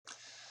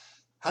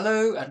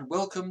Hello and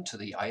welcome to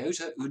the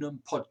Iota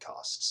Unum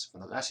podcasts from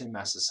the Latin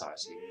Mass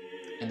Society.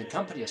 In the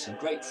company of some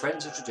great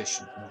friends of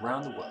tradition from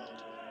around the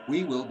world,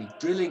 we will be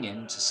drilling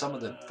into some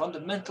of the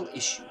fundamental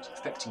issues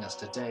affecting us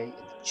today in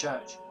the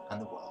Church and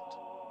the world.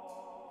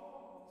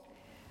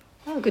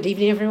 Well, good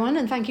evening, everyone,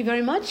 and thank you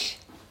very much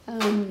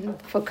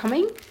for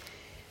coming.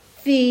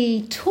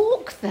 The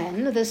talk,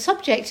 then, the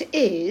subject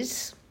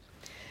is,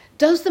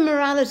 does the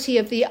morality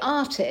of the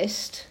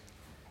artist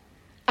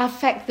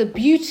affect the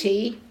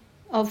beauty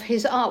of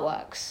his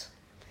artworks?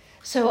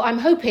 So I'm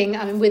hoping,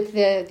 with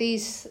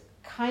these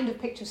kind of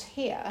pictures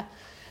here,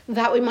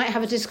 that we might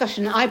have a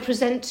discussion. I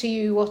present to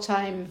you what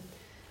I'm,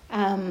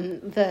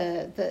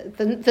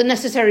 the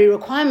necessary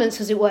requirements,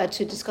 as it were,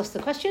 to discuss the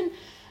question,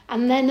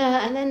 and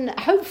then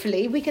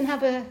hopefully we can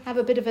have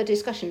a bit of a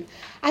discussion.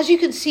 As you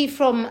can see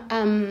from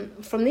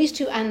these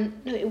two, and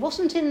no, it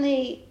wasn't in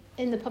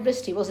the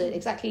publicity, was it?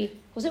 Exactly,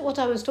 was it what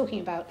I was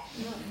talking about?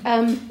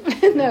 No.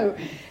 No.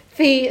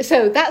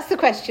 So that's the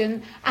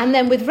question. And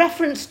then with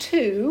reference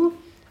to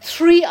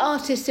three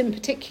artists in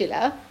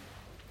particular,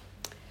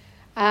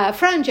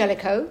 Fra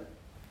Angelico,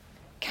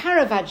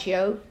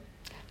 Caravaggio,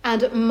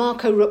 and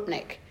Marco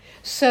Rupnik.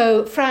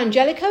 So Fra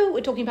Angelico,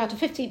 we're talking about a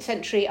 15th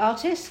century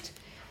artist.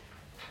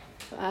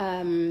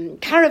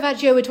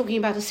 Caravaggio, we're talking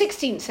about a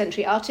 16th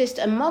century artist.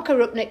 And Marco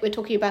Rupnik, we're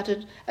talking about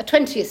a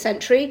 20th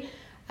century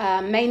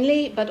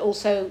mainly, but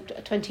also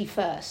a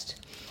 21st.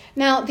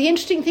 Now, the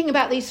interesting thing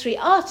about these three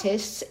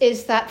artists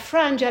is that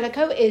Fra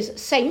Angelico is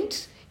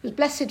saint. He was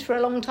blessed for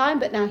a long time,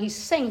 but now he's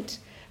Saint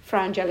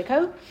Fra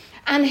Angelico.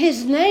 And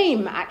his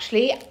name,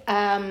 actually,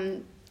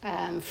 Fra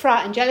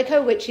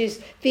Angelico, which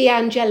is the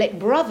angelic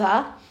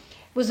brother,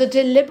 was a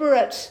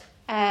deliberate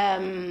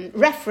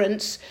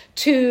reference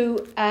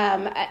to,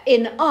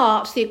 in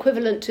art, the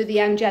equivalent to the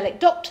angelic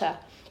doctor,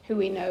 who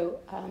we know,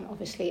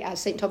 obviously, as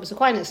St. Thomas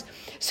Aquinas.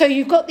 So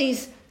you've got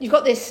this,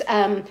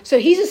 so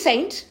he's a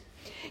saint.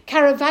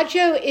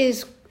 Caravaggio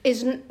is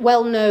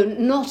well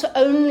known not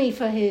only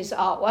for his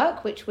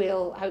artwork, which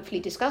we'll hopefully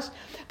discuss,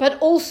 but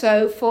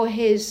also for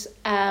his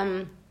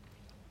what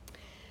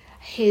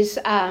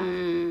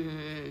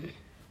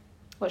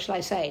shall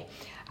I say?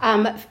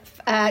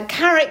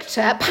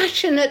 Character,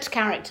 passionate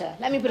character.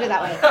 Let me put it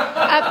that way.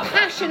 A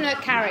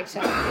passionate character.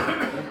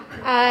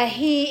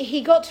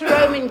 He got to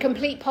Rome in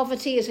complete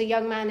poverty as a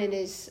young man in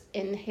his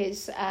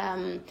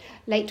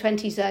late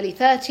 20s, early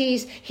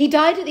 30s. He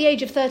died at the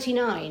age of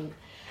 39.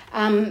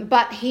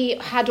 But he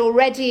had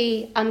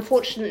already,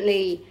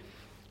 unfortunately,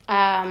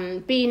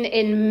 been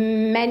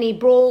in many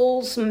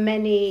brawls,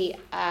 many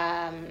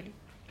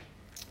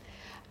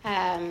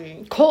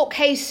court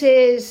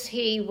cases.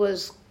 He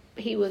was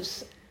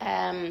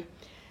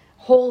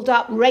hauled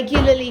up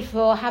regularly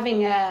for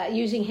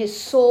using his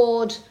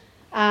sword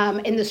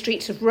in the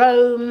streets of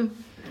Rome.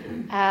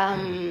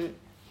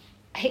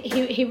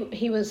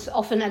 He was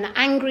often an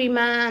angry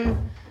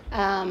man.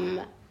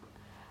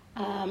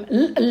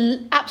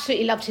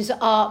 Absolutely loved his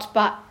art,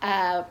 but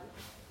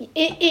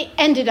it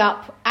ended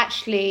up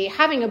actually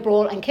having a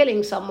brawl and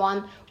killing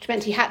someone, which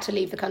meant he had to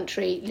leave the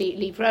country,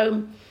 leave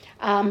Rome.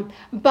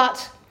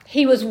 But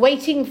he was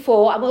waiting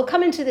for, and we'll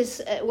come into this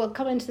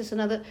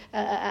another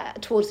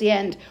towards the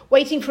end,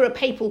 waiting for a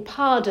papal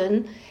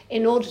pardon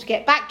in order to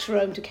get back to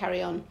Rome to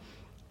carry on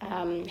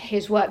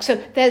his work. So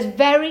there's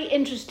very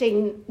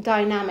interesting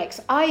dynamics,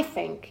 I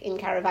think, in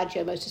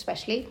Caravaggio most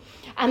especially.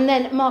 And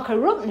then Marco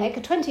Rupnik,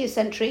 a 20th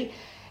century,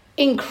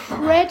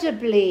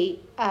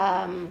 incredibly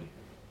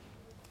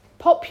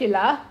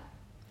popular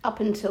up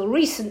until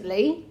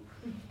recently.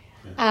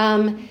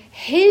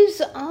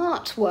 His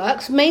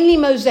artworks, mainly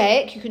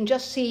mosaic, you can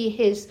just see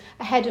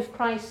a head of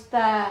Christ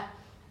there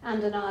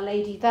and an Our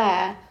Lady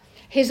there.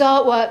 His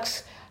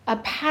artworks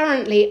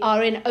apparently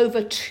are in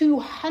over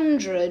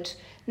 200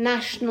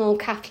 national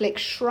Catholic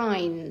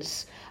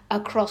shrines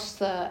across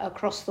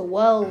the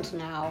world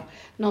now,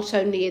 not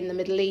only in the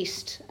Middle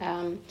East.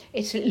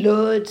 It's at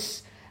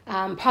Lourdes,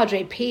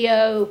 Padre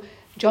Pio,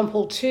 John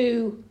Paul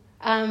II,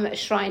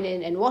 shrine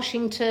in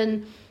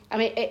Washington.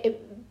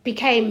 It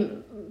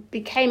became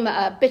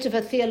a bit of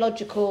a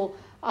theological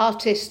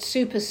artist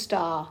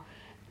superstar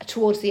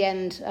towards the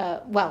end,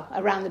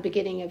 around the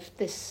beginning of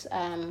this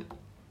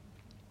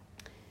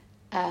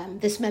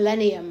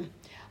millennium.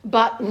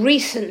 But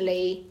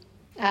recently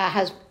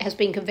has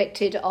been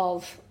convicted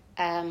of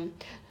a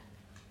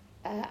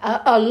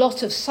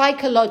lot of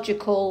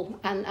psychological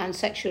and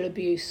sexual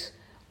abuse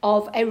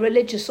of a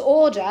religious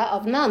order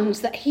of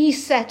nuns that he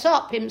set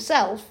up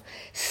himself.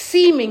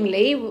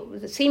 Seemingly,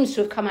 it seems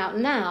to have come out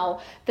now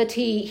that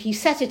he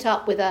set it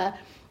up with a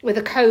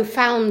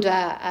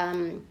co-founder.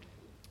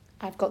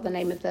 I've got the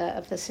name of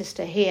the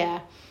sister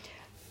here.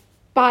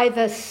 By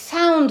the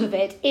sound of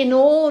it, in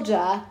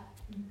order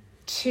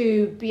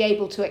to be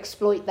able to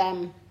exploit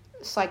them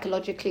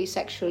psychologically,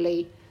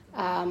 sexually,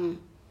 and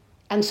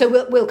so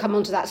we'll come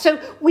on to that. So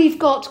we've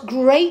got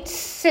great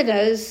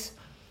sinners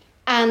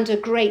and a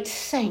great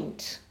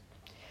saint.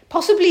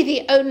 Possibly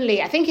the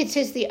only, I think it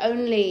is the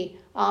only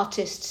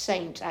artist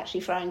saint,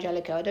 actually, Fra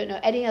Angelico. I don't know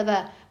any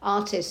other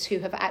artists who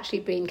have actually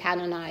been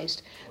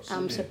canonised.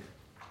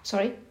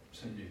 Sorry?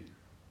 St. Luke.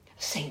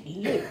 St.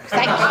 Luke,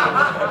 thank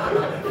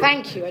you.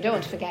 Thank you, I don't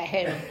want to forget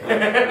him.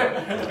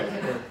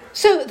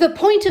 So the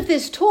point of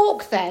this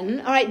talk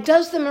then, all right,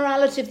 does the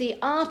morality of the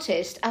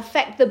artist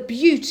affect the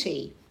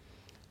beauty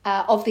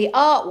of the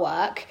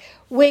artwork?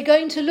 We're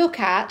going to look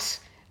at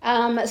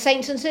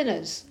saints and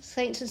sinners,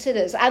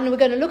 and we're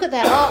going to look at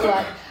their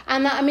artwork.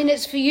 And I mean,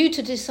 it's for you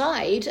to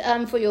decide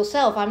for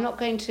yourself. I'm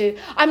going to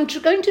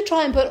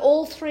try and put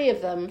all three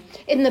of them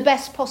in the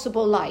best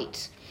possible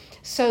light,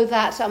 so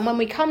that when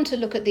we come to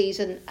look at these,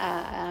 and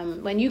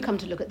when you come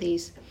to look at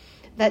these,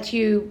 that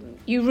you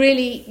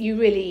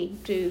really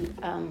do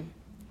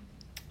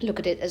look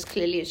at it as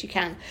clearly as you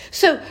can.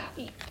 So,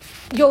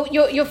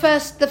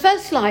 the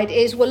first slide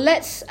is, well,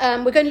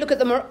 we're going to look at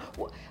the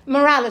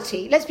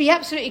morality. Let's be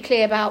absolutely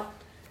clear about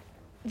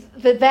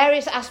the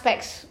various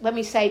aspects when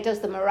we say,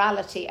 does the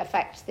morality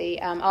affect the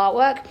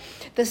artwork?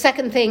 The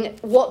second thing,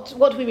 what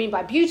do we mean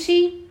by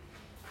beauty?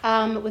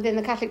 Within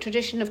the Catholic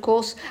tradition, of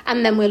course,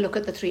 and then we'll look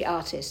at the three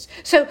artists.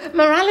 So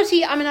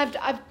morality, I mean,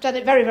 I've done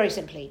it very, very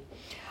simply.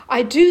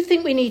 I do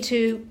think we need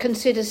to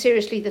consider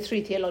seriously the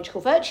three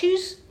theological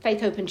virtues,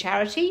 faith, hope, and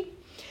charity,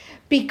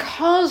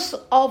 because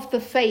of the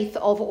faith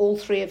of all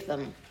three of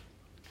them.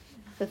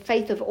 The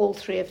faith of all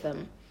three of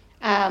them.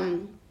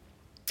 And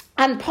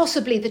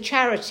possibly the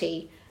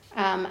charity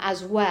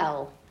as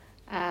well,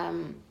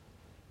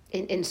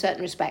 in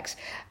certain respects.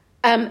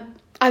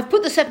 I've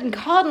put the 7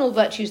 cardinal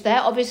virtues there.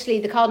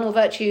 Obviously, the cardinal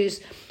virtues,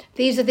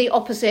 these are the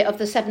opposite of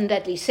the 7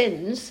 deadly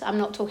sins. I'm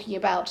not talking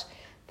about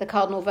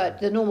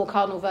the normal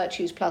cardinal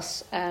virtues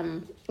plus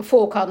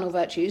 4 cardinal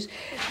virtues.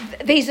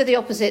 These are the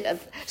opposite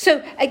of...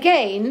 So,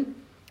 again,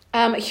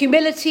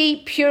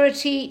 humility,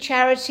 purity,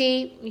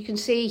 charity. You can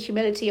see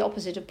humility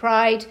opposite of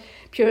pride,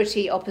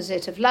 purity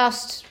opposite of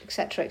lust,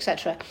 etc.,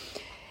 etc.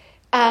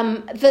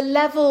 The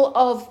level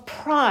of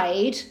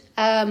pride,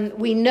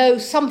 we know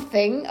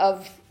something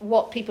of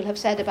what people have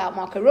said about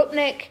Marco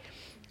Rupnik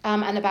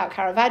and about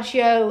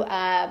Caravaggio.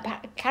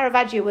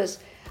 Caravaggio was,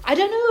 I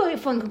don't know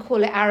if one can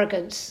call it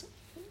arrogance,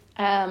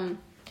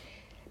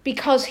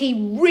 because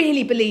he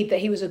really believed that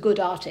he was a good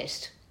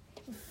artist.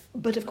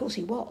 But of course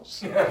he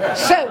was.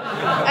 So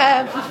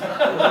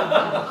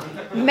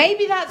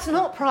maybe that's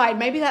not pride,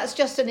 maybe that's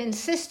just an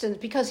insistence,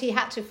 because he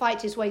had to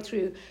fight his way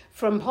through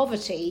from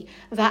poverty,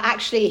 that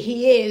actually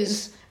he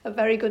is a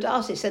very good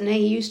artist, and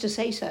he used to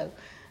say so.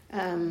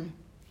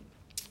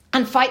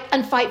 And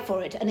fight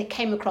for it, and it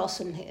came across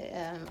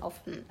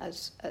often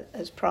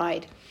as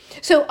pride.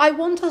 So I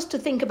want us to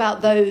think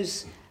about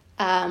those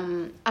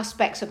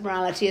aspects of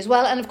morality as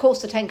well, and of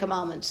course the 10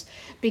 Commandments,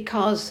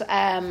 because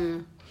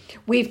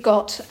we've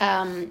got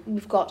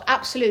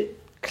absolute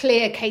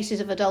clear cases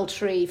of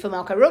adultery for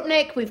Marco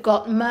Rupnik. We've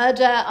got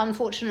murder,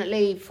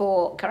 unfortunately,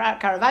 for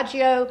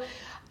Caravaggio.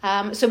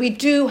 So we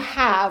do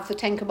have the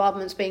 10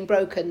 Commandments being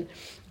broken,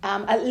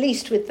 at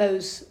least with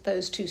those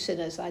 2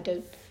 sinners. I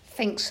don't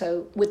think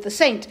so with the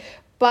saint,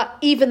 but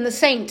even the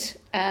saint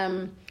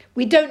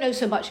we don't know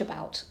so much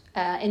about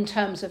in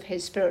terms of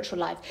his spiritual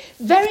life.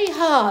 Very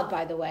hard,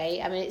 by the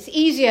way. I mean, it's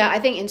easier, I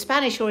think, in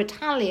Spanish or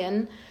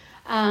Italian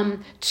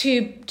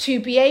to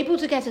be able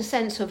to get a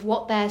sense of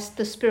what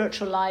the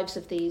spiritual lives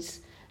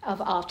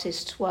of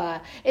artists were.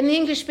 In the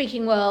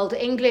English-speaking world,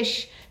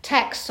 English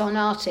texts on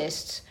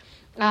artists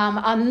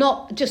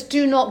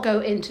do not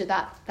go into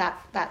that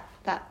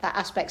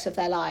aspects of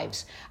their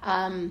lives.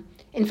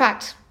 In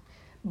fact,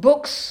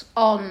 books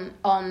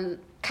on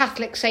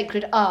Catholic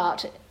sacred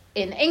art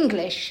in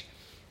English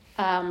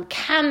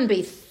can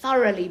be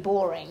thoroughly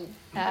boring.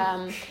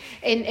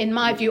 In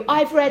my view,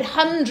 I've read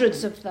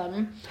hundreds of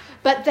them,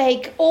 but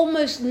they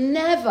almost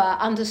never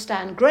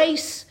understand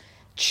grace,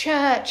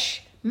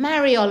 church,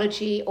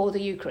 Mariology, or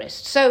the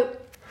Eucharist. So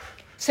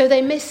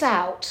they miss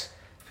out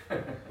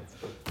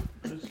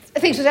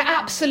things that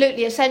are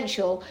absolutely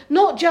essential,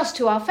 not just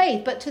to our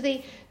faith, but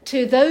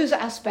to those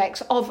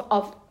aspects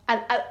of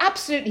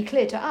absolutely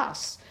clear to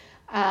us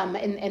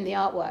in the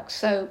artwork.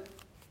 So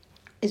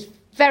it's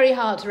very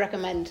hard to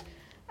recommend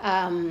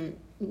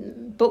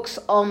books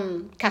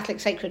on Catholic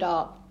sacred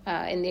art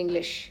in the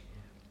English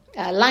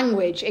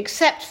language,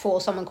 except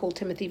for someone called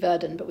Timothy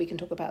Verdon, but we can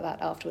talk about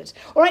that afterwards.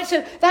 All right,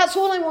 so that's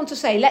all I want to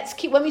say.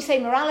 When we say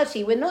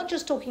morality, we're not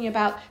just talking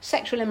about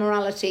sexual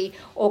immorality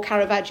or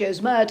Caravaggio's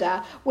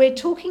murder. We're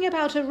talking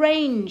about a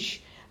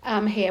range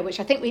here, which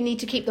I think we need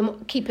to keep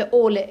it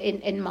all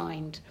in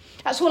mind.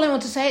 That's all I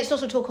want to say. It's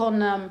not a talk on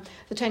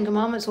the 10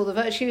 Commandments or the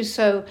virtues,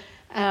 so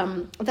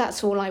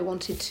that's all I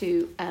wanted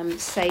to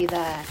say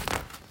there.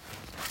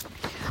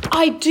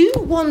 I do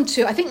want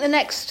to, I think the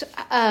next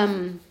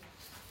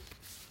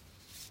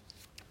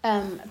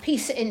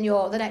piece in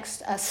the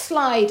next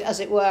slide, as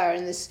it were,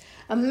 in this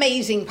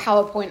amazing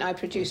PowerPoint I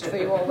produced for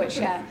you all, which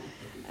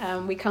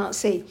we can't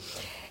see.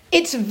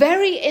 It's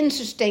very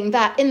interesting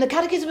that in the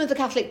Catechism of the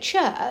Catholic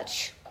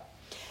Church,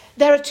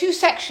 there are 2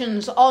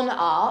 sections on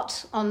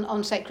art,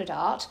 on sacred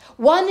art.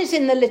 One is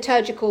in the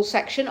liturgical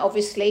section,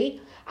 obviously,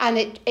 and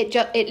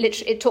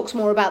it talks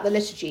more about the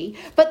liturgy.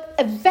 But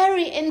a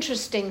very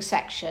interesting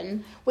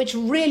section, which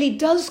really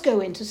does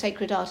go into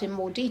sacred art in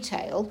more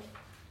detail.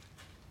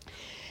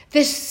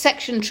 This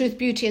section, Truth,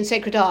 Beauty and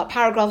Sacred Art,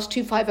 paragraphs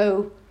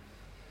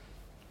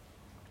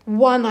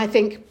 2501, I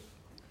think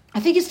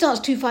it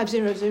starts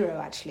 2500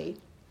 actually,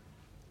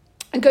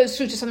 and goes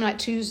through to something like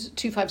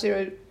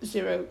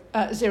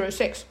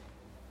 25006.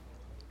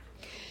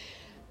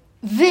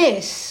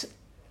 This,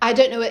 I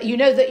don't know, you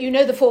know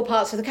the 4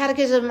 parts of the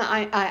Catechism,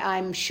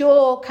 I'm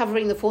sure,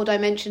 covering the 4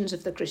 dimensions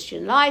of the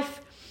Christian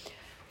life.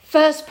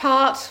 First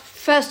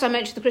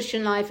dimension of the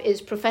Christian life is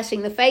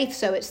professing the faith,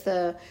 so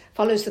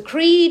follows the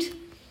creed,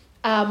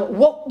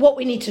 what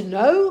we need to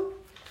know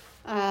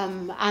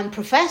and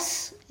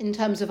profess in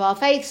terms of our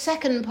faith.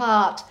 Second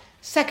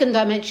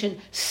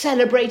dimension,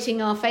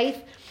 celebrating our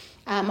faith,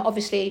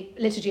 obviously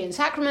liturgy and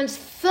sacraments.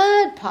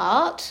 Third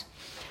part,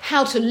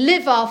 how to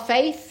live our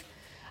faith,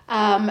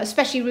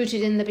 especially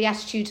rooted in the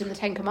Beatitudes and the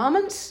 10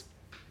 Commandments.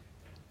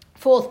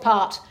 Fourth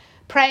part,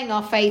 praying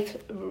our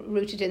faith,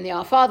 rooted in the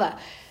Our Father.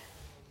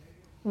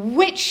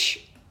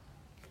 Which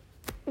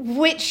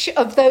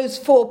of those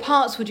 4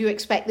 parts would you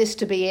expect this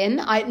to be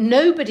in?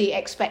 Nobody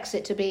expects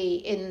it to be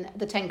in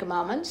the 10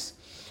 Commandments.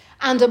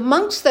 And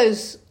amongst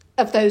those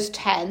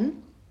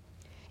 10,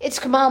 it's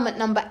commandment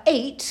number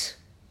 8,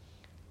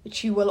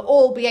 which you will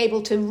all be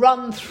able to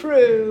run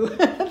through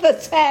the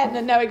 10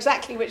 and know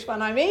exactly which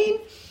one I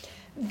mean.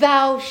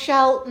 Thou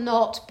shalt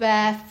not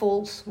bear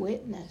false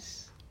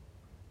witness.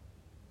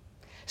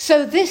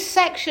 So this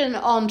section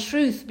on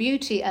truth,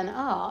 beauty and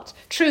art,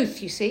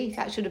 truth, you see,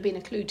 that should have been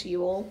a clue to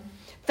you all.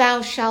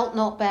 Thou shalt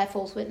not bear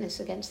false witness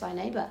against thy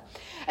neighbour.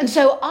 And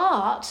so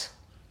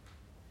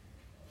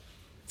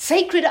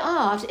sacred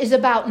art is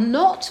about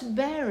not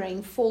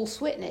bearing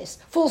false witness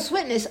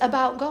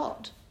about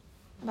God.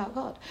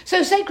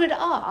 So sacred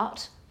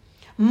art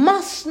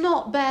must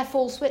not bear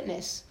false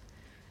witness.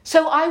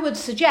 So I would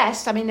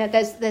suggest,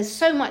 there's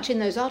so much in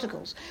those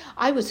articles,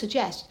 I would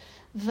suggest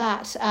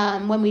that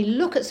when we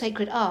look at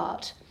sacred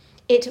art,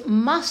 it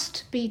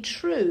must be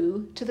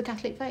true to the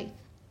Catholic faith.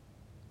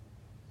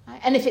 Right?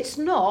 And if it's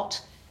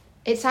not,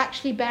 it's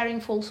actually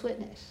bearing false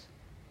witness.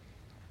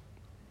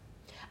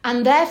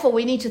 And therefore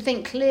we need to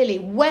think clearly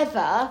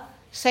whether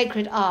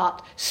sacred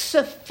art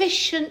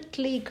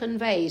sufficiently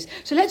conveys.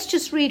 So let's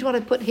just read what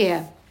I put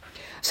here.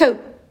 So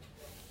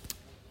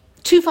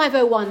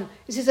 2501,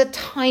 this is a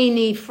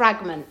tiny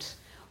fragment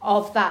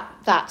of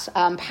that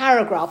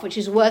paragraph, which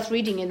is worth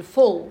reading in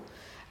full.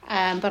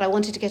 But I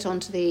wanted to get on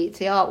to the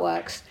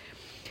artworks.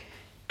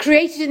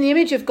 Created in the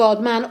image of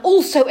God, man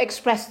also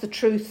expressed the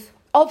truth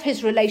of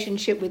his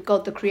relationship with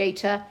God the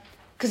Creator,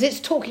 because it's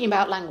talking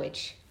about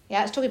language.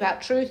 Yeah, it's talking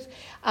about truth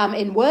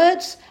in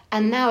words,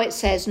 and now it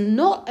says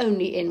not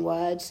only in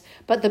words,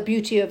 but the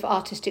beauty of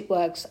artistic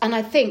works. And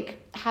I think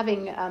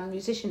having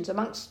musicians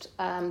amongst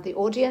the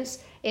audience,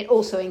 it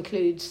also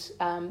includes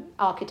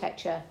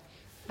architecture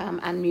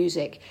and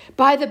music.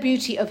 By the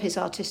beauty of his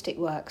artistic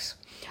works.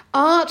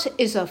 Art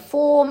is a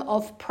form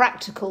of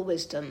practical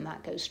wisdom.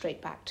 That goes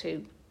straight back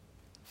to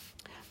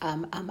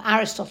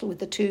Aristotle with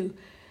the two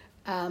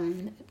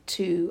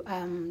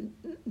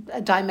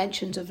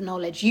dimensions of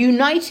knowledge,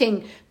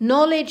 uniting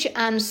knowledge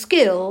and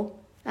skill.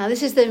 Now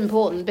this is the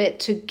important bit,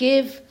 to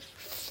give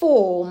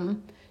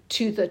form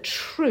to the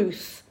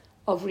truth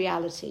of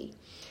reality.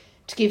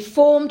 To give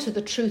form to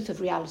the truth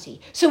of reality.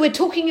 So we're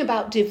talking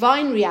about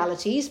divine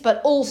realities,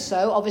 but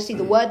also obviously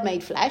the Word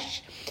made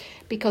flesh,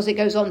 because it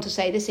goes on to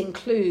say this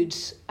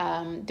includes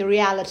the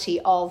reality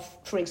of,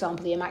 for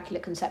example, the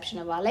Immaculate Conception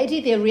of Our Lady,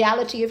 the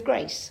reality of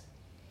grace.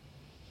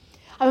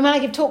 When I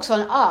give talks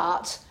on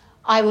art,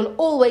 I will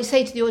always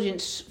say to the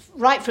audience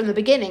right from the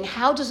beginning,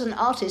 how does an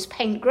artist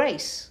paint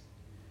grace?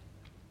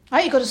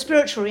 Right, you've got a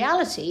spiritual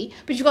reality,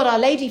 but you've got Our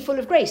Lady full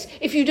of grace.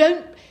 If you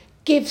don't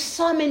give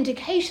some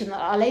indication that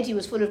Our Lady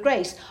was full of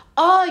grace,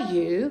 are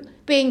you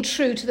being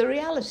true to the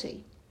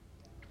reality?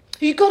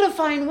 You've got to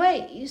find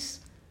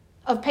ways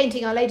of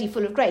painting Our Lady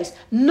full of grace,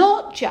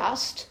 not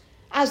just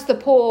as the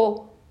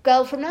poor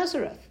girl from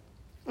Nazareth.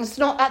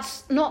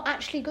 That's not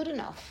actually good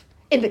enough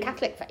in the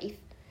Catholic faith.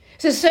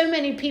 So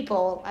many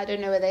people, I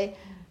don't know whether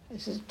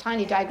this is a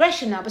tiny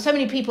digression now, but so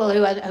many people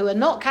who are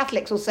not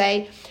Catholics will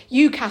say,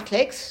 you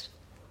Catholics,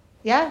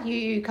 yeah,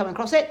 you come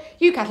across it,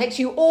 you Catholics,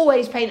 you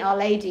always paint Our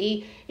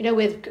Lady,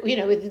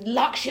 with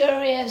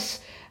luxurious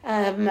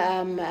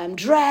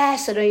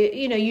dress,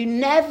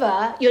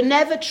 and you're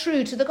never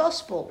true to the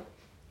gospel,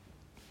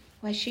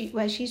 where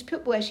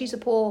she's a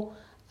poor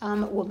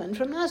woman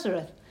from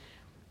Nazareth.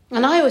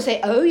 And I always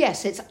say, oh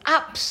yes, it's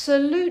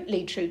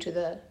absolutely true to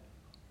the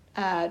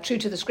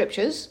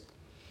scriptures,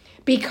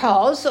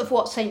 because of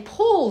what St.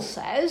 Paul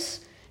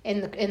says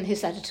in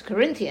his letter to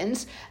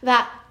Corinthians,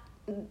 that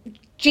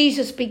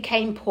Jesus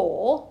became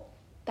poor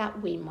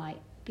that we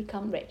might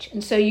become rich.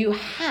 And so you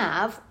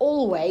have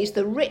always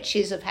the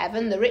riches of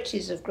heaven, the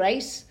riches of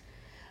grace,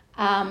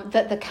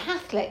 that the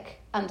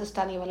Catholic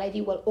understanding of Our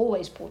Lady will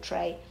always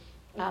portray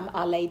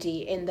Our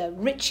Lady in the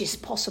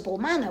richest possible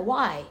manner.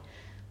 Why?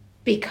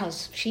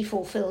 Because she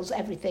fulfills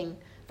everything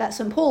that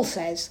St. Paul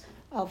says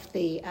of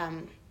the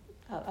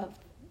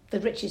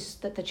riches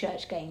that the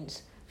church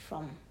gains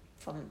from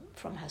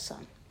her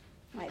Son.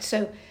 Right,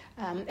 so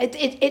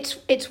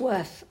it's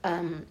worth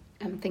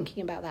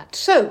thinking about that.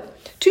 So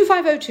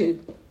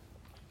 2502,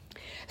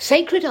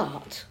 sacred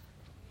art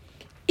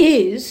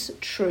is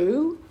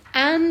true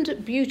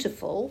and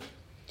beautiful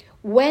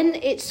when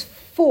its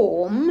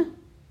form,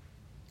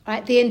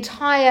 right, the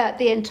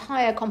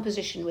entire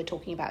composition we're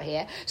talking about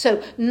here.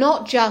 So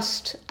not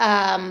just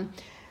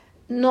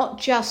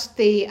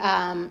the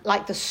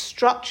like the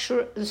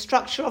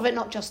structure of it,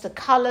 not just the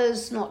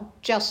colours,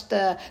 not just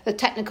the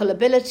technical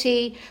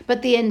ability,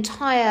 but the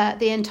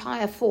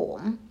entire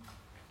form.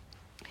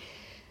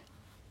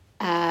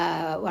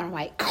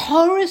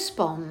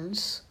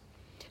 Corresponds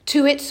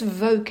to its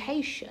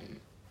vocation.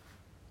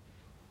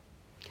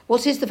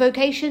 What is the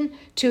vocation?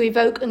 To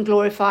evoke and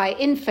glorify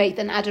in faith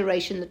and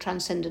adoration the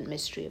transcendent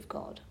mystery of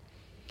God.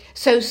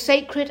 So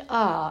sacred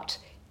art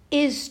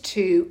is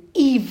to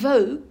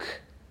evoke,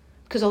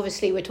 because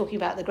obviously we're talking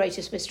about the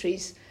greatest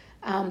mysteries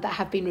that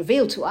have been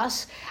revealed to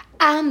us,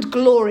 and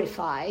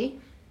glorify.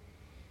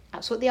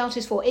 That's what the art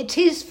is for. It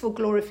is for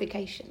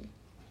glorification.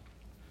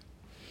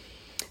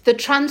 The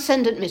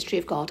transcendent mystery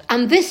of God.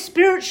 And this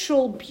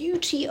spiritual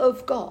beauty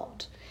of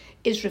God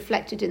is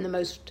reflected in the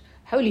most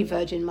Holy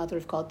Virgin, Mother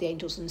of God, the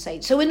angels and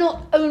saints. So we're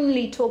not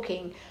only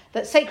talking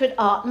that sacred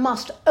art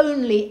must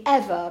only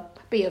ever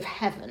be of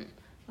heaven,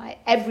 right?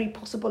 Every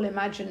possible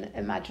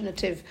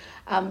imaginative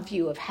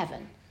view of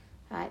heaven,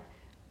 right?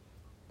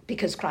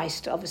 Because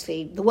Christ,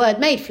 obviously, the Word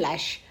made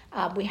flesh,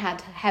 we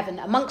had heaven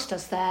amongst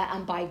us there,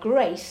 and by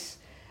grace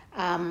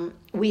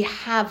we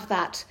have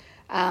that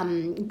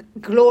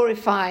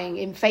glorifying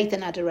in faith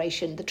and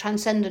adoration the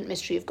transcendent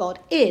mystery of God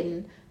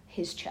in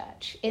his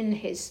church, in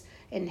his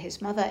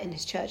mother, in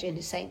his church, in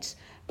his saints,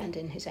 and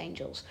in his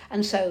angels.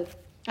 And so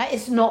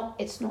it's not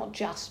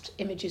just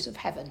images of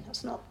heaven.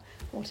 That's not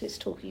what it's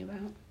talking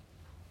about.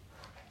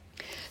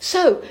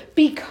 So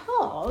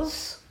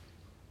because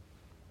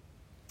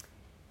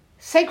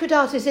sacred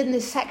art is in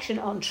this section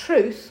on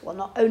truth, well,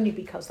 not only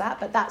because that,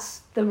 but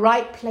that's the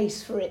right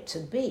place for it to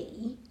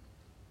be,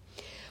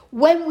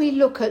 when we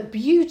look at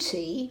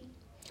beauty,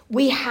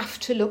 we have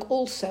to look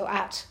also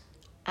at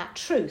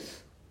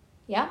truth.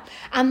 Yeah,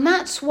 and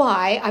that's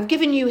why I've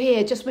given you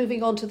here, just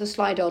moving on to the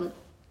slide on,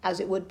 as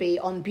it would be,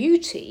 on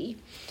beauty.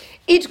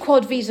 Id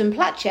quod visum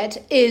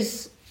placet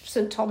is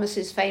St.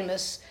 Thomas's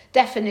famous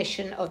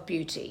definition of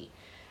beauty.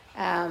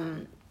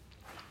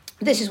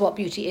 This is what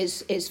beauty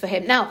is for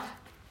him. Now,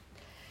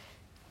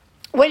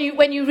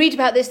 when you read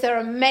about this, there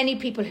are many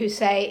people who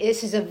say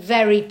this is a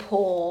very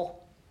poor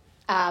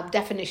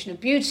definition of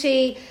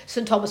beauty.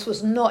 St. Thomas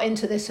was not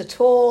into this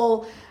at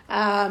all.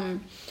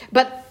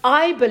 But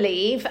I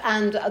believe,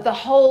 and the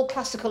whole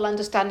classical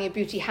understanding of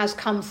beauty has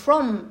come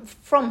from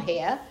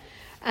here,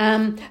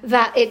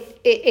 that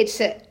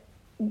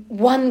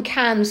one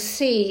can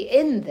see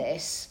in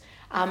this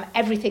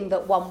everything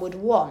that one would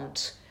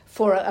want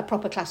for a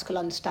proper classical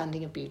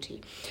understanding of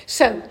beauty.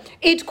 So,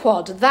 id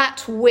quod,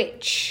 that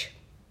which.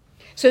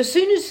 So as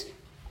soon as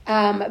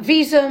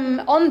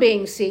visum, on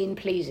being seen,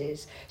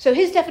 pleases. So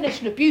his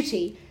definition of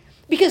beauty,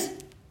 because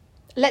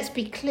let's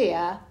be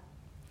clear,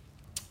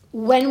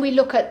 when we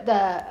look at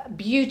the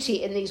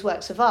beauty in these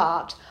works of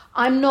art,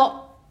 I'm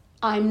not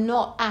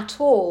at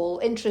all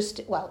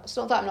interested. Well, it's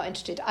not that I'm not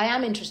interested. I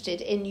am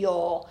interested in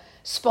your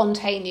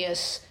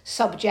spontaneous,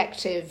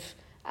 subjective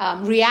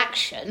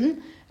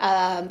reaction.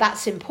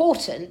 That's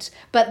important,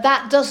 but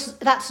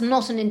that's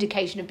not an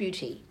indication of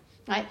beauty,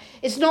 right?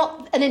 It's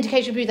not an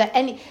indication of beauty that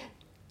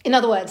in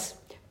other words,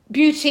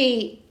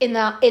 beauty in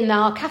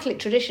our Catholic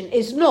tradition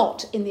is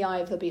not in the eye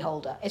of the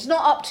beholder. It's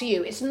not up to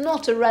you. It's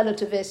not a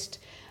relativist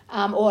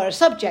or a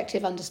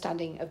subjective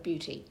understanding of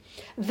beauty.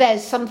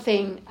 There's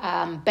something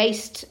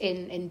based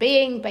in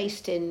being,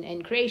 based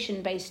in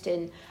creation, based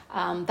in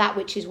that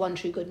which is one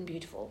true, good and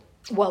beautiful.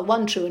 Well,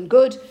 one true and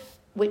good,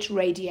 which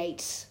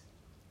radiates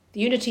the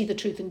unity, the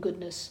truth and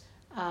goodness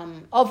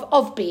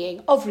of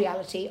being, of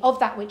reality, of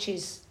that which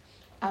is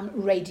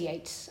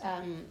radiates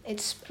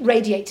its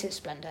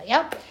splendour.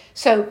 Yeah.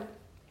 So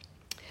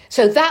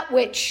that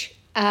which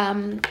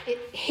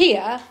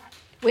here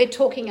we're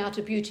talking out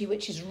of beauty,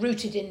 which is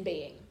rooted in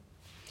being.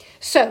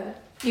 So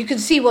you can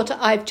see what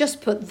I've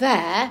just put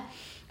there.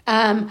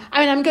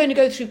 I'm going to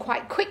go through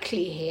quite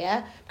quickly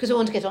here because I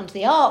want to get onto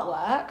the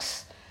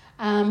artworks.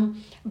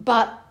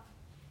 But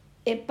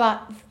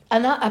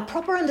a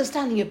proper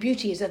understanding of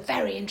beauty is a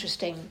very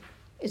interesting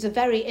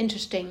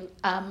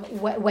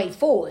way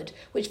forward,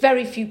 which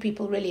very few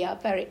people really are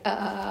very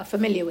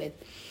familiar with.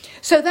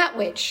 So that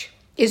which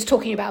is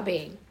talking about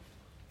being.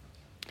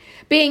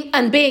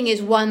 Being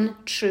is one,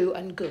 true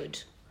and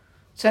good.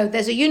 So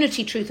there's a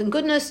unity, truth and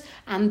goodness,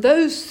 and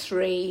those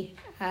three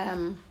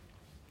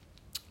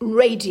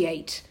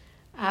radiate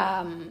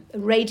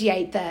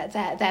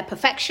their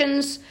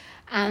perfections,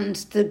 and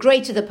the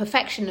greater the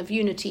perfection of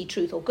unity,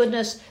 truth or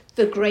goodness,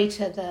 the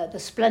greater the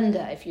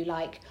splendour, if you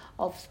like,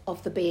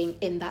 of the being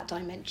in that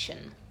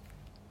dimension.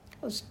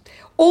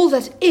 All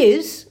that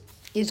is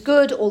is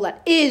good, all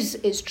that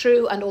is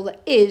true, and all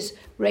that is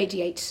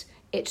radiates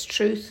its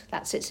truth,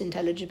 that's its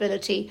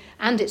intelligibility,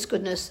 and its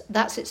goodness,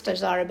 that's its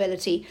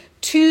desirability,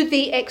 to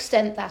the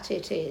extent that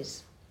it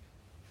is.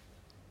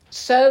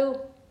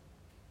 So,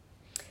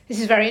 this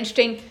is very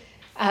interesting.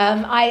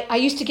 I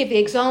used to give the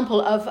example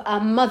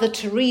of Mother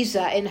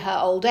Teresa in her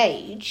old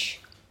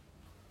age,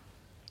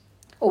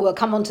 or we'll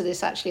come on to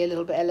this actually a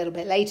little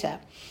bit later.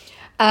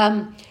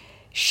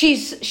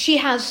 She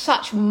has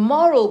such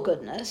moral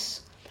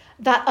goodness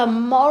that a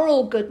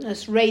moral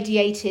goodness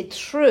radiated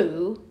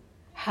through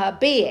her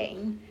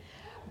being,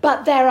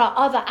 but there are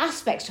other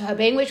aspects to her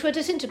being which were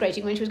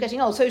disintegrating when she was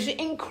getting old. So she's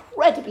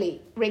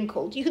incredibly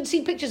wrinkled. You can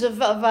see pictures of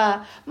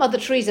Mother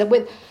Teresa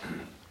with,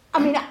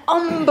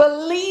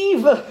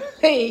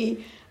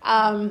 unbelievably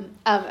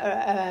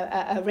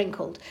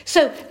wrinkled.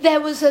 So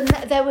there was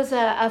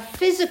a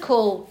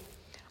physical,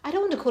 I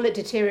don't want to call it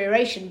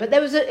deterioration, but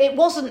it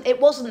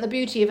wasn't the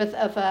beauty of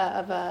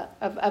a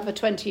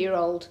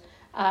 20-year-old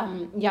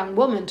young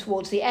woman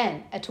towards the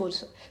end.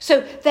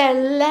 So there are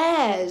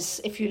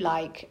layers, if you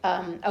like,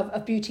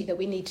 of beauty that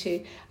we need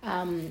to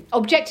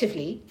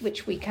objectively,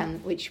 which we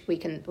can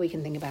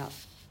think about.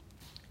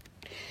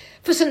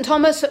 For St.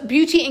 Thomas,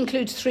 beauty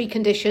includes three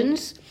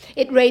conditions.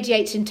 It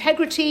radiates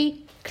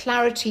integrity,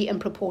 clarity,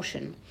 and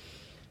proportion.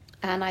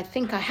 And I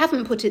think I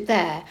haven't put it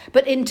there,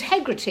 but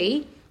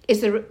integrity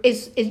is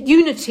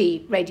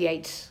unity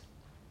radiates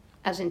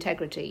as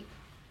integrity.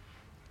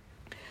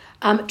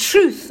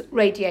 Truth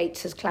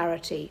radiates as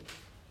clarity.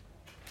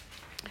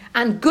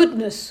 And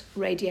goodness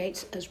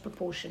radiates as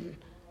proportion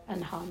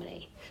and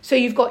harmony. So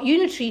you've got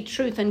unity,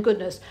 truth, and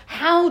goodness.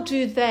 How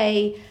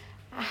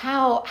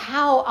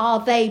are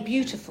they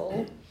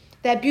beautiful?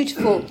 They're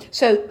beautiful.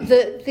 So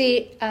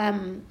the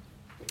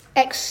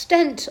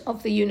extent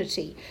of the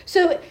unity.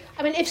 So,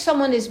 if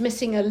someone is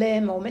missing a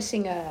limb or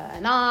missing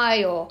an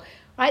eye,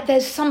 right,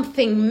 there's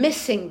something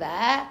missing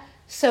there.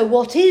 So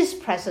what is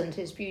present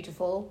is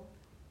beautiful.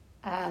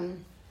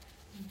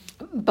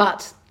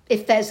 But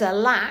if there's a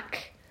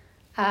lack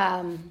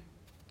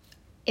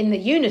in the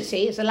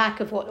unity, it's a lack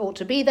of what ought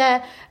to be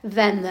there,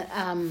 then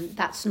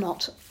that's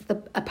not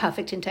a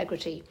perfect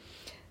integrity.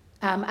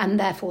 And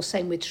therefore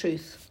same with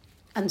truth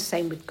and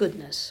same with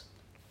goodness.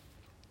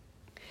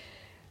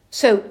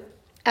 So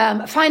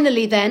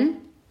finally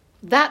then,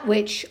 that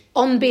which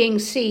on being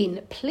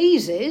seen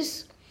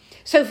pleases.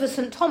 So for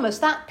St. Thomas,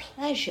 that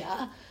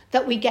pleasure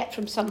that we get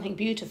from something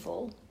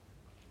beautiful,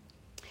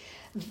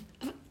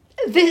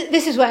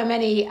 this is where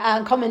many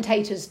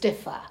commentators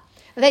differ.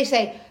 They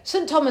say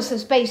St. Thomas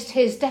has based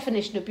his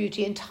definition of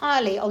beauty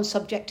entirely on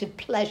subjective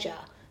pleasure.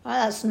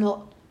 Well, that's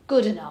not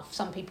good enough,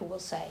 some people will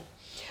say.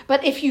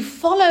 But if you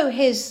follow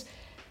his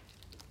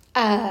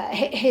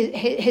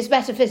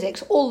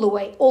metaphysics all the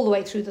way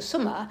through the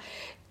Summa,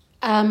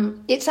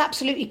 it's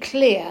absolutely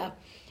clear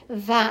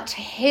that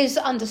his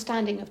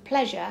understanding of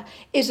pleasure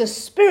is a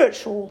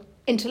spiritual,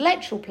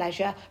 intellectual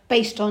pleasure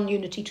based on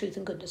unity, truth,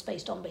 and goodness,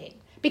 based on being.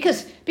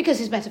 Because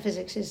his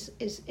metaphysics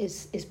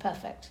is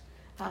perfect.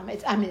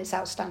 It's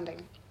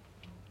outstanding.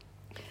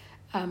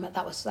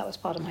 That was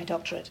part of my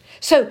doctorate.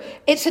 So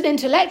it's an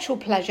intellectual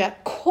pleasure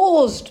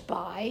caused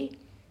by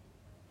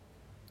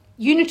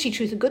unity,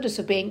 truth, and goodness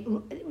of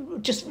being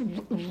just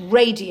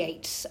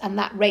radiates, and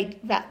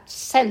that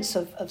sense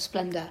of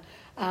splendour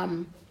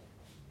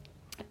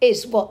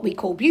is what we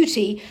call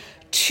beauty,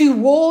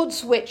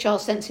 towards which our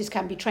senses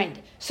can be trained.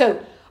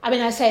 So,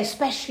 I say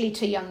especially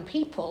to young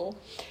people,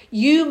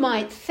 you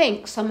might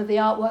think some of the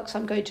artworks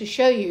I'm going to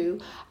show you,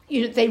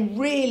 they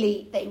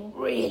really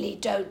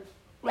don't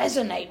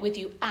resonate with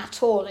you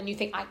at all, and you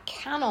think, I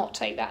cannot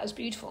take that as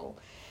beautiful.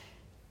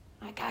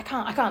 I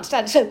can't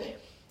stand it. So,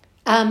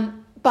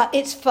 but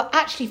it's for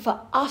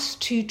us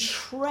to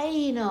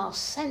train our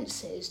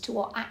senses to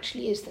what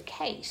actually is the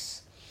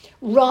case,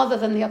 rather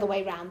than the other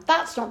way around.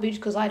 That's not beauty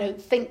because I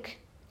don't think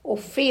or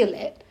feel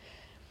it.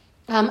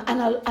 And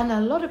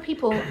a lot of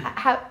people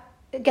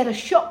get a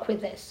shock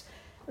with this,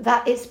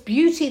 that it's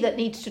beauty that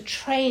needs to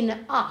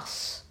train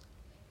us,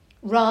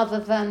 rather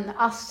than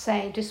us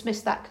saying dismiss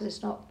that because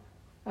it's not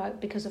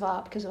because of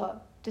our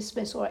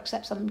dismiss or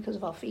accept something because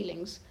of our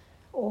feelings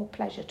or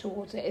pleasure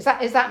towards it. Is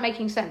that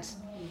making sense?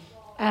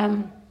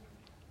 And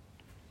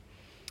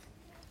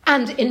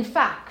in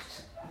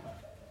fact,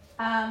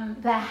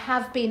 there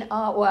have been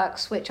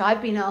artworks which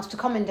I've been asked to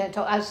comment on,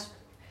 as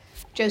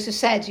Joseph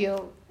said.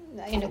 The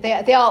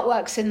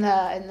artworks in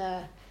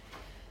the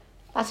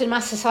Latin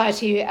Mass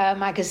Society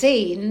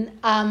magazine.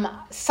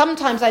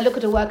 Sometimes I look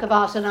at a work of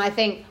art and I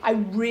think I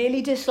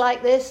really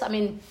dislike this.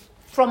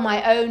 From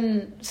my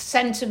own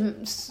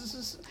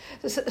sentiments,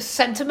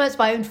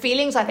 my own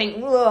feelings, I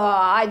think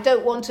I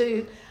don't want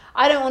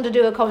to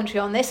do a commentary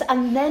on this.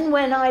 And then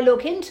when I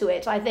look into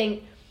it, I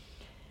think,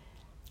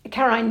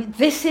 Caroline,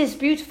 this is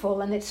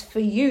beautiful, and it's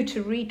for you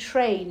to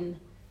retrain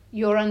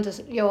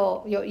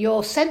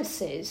your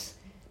senses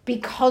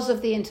because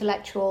of the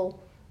intellectual,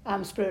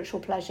 spiritual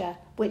pleasure,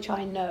 which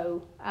I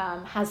know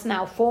has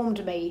now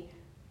formed me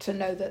to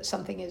know that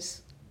something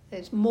is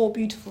more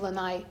beautiful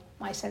than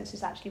my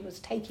senses actually was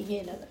taking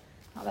in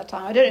at that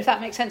time. I don't know if that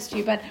makes sense to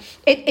you, but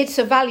it's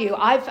a value.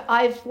 I've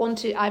not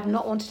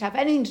wanted to have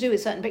anything to do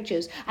with certain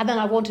pictures, and then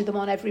I wanted them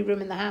on every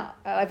room in the house,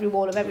 every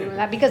wall of every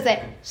room, because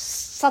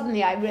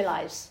suddenly I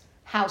realise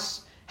how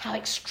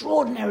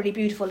extraordinarily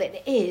beautiful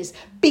it is,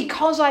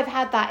 because I've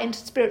had that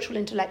spiritual,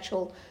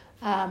 intellectual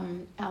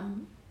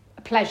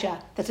pleasure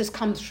that has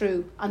come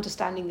through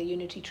understanding the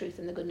unity, truth,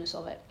 and the goodness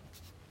of it.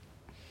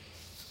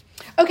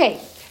 Okay,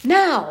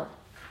 now,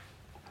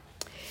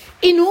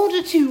 in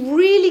order to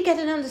really get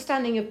an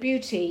understanding of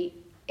beauty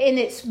in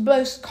its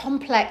most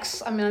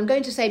complex, I'm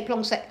going to say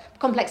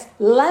complex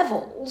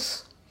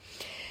levels,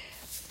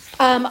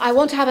 I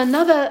want to have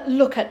another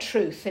look at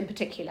truth in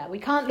particular. We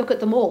can't look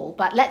at them all,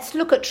 but let's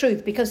look at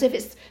truth, because if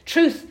it's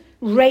truth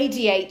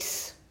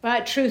radiates,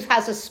 right? Truth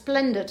has a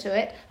splendour to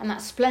it, and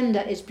that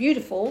splendour is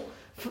beautiful,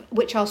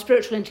 which our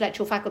spiritual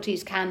intellectual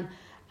faculties can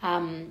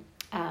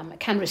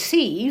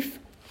receive.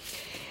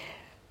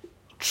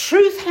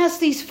 Truth has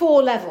these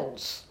 4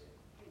 levels.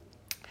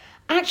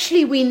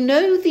 Actually, we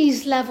know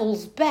these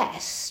levels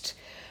best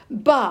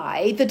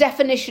by the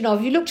definition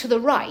of, you look to the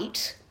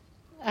right,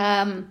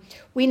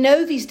 we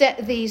know these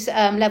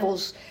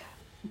levels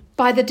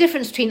by the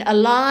difference between a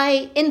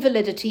lie,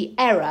 invalidity,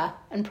 error,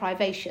 and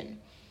privation.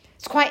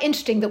 It's quite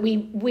interesting that we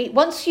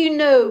once you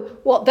know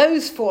what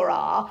those 4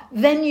 are,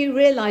 then you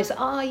realise,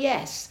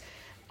 yes,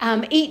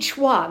 each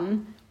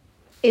one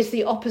is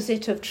the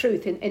opposite of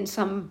truth in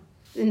some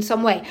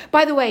way.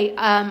 By the way,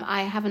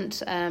 I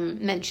haven't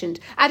mentioned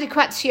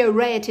adequatio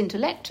rei et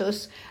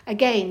intellectus.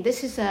 Again,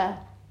 this is a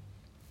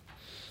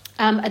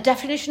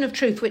definition of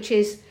truth which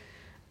is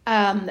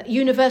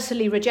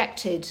universally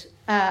rejected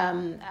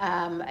in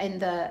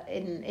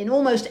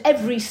almost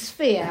every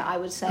sphere, I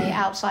would say,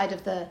 outside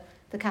of the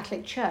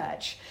Catholic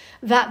Church,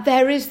 that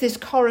there is this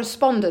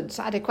correspondence,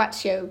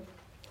 adequatio,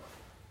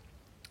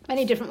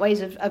 many different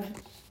ways of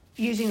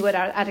using the word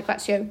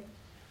adequatio,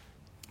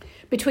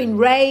 between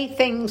rei,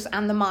 things,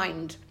 and the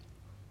mind.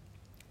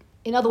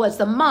 In other words,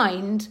 the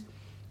mind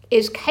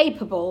is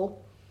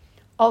capable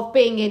of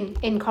being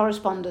in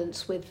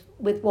correspondence with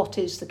what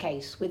is the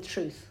case, with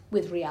truth,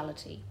 with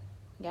reality.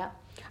 Yeah,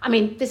 I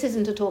mean, this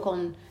isn't a talk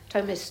on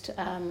Thomist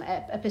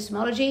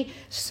epistemology,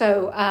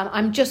 so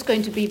I'm just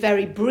going to be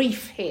very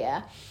brief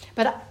here.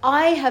 But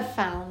I have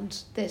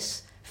found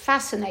this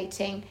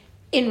fascinating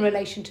in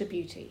relation to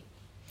beauty.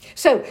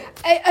 So,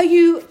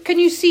 can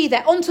you see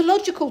that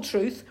ontological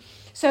truth?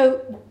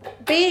 So,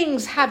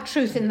 beings have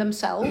truth in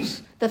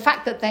themselves, the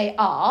fact that they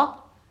are,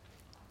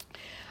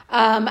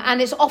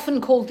 and it's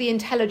often called the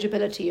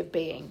intelligibility of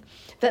being.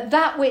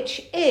 That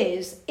which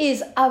is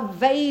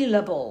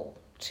available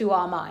to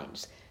our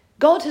minds.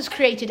 God has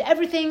created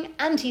everything,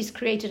 and he's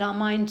created our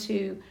mind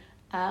to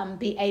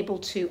be able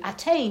to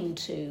attain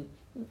to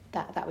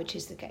that which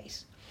is the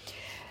case.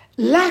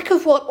 Lack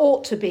of what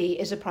ought to be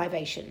is a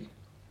privation,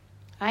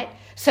 right?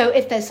 So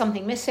if there's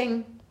something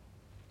missing,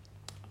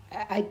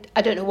 I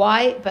don't know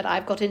why, but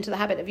I've got into the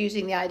habit of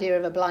using the idea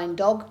of a blind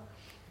dog.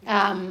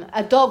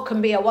 A dog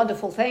can be a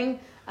wonderful thing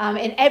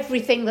in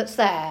everything that's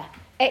there,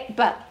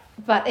 but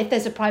if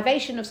there's a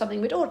privation of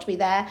something which ought to be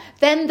there,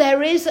 then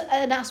there is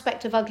an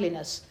aspect of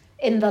ugliness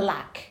in the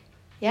lack,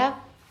 yeah,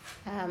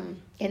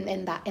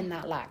 in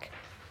that lack,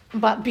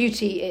 but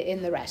beauty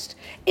in the rest.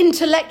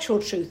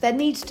 Intellectual truth, there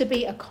needs to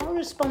be a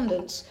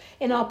correspondence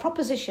in our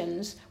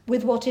propositions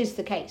with what is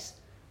the case,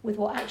 with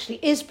what actually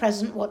is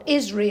present, what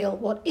is real,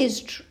 what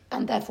is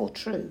and therefore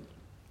true.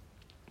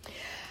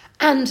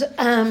 And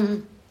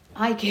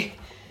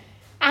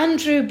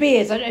Andrew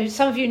Beards, I don't know,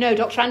 some of you know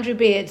Dr. Andrew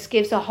Beards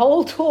gives a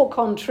whole talk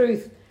on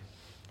truth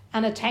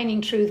and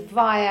attaining truth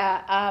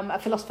via a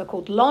philosopher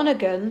called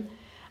Lonergan.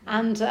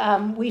 And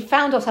we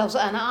found ourselves,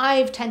 and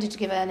I've tended to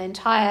give an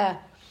entire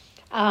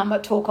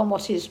talk on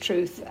what is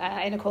truth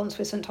in accordance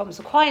with St. Thomas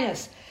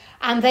Aquinas.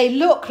 And they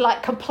look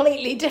like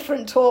completely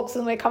different talks,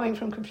 and we're coming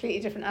from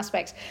completely different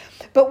aspects.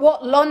 But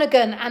what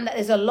Lonergan, and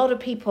there's a lot of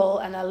people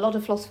and a lot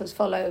of philosophers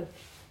follow,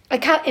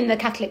 in the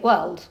Catholic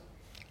world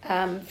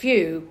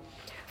view,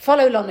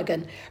 follow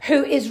Lonergan,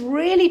 who is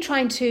really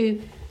trying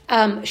to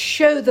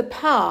show the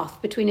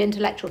path between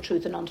intellectual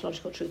truth and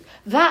ontological truth.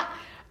 That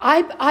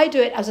I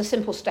do it as a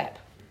simple step,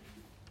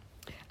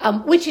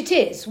 which it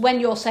is when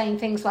you're saying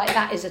things like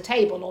that is a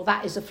table or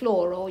that is a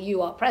floor or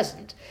you are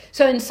present.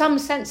 So in some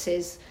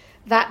senses,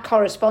 that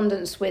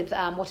correspondence with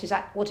what is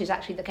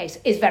actually the case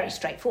is very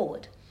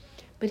straightforward.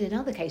 But in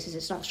other cases,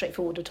 it's not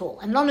straightforward at all.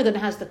 And Lonergan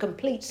has the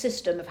complete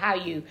system of how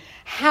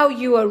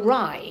you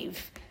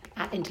arrive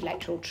at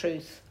intellectual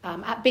truth,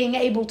 at being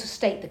able to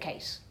state the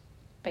case,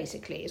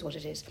 basically, is what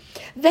it is.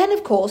 Then,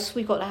 of course,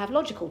 we've got to have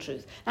logical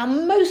truth. Now,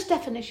 most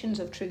definitions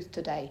of truth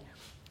today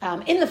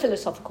in the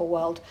philosophical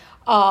world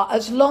are,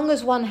 as long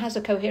as one has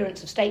a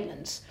coherence of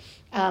statements,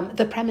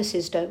 the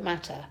premises don't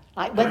matter.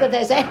 Like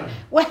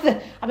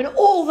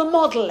all the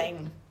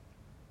modelling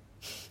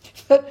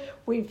that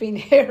we've been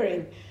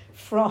hearing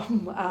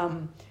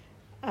from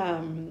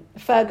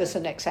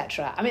Ferguson,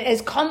 etc. I mean,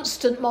 there's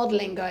constant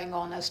modelling going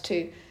on as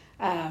to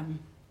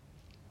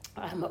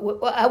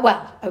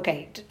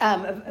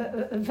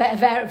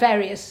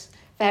various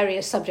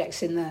various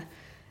subjects in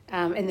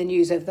the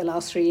news over the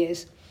last 3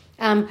 years.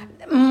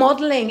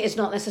 Modelling is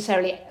not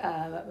necessarily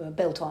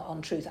built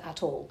on truth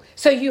at all.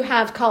 So you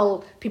have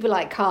people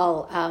like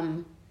Carl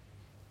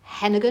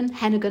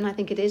Hennigan, I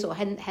think it is, or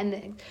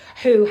Hennig,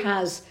 who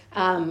has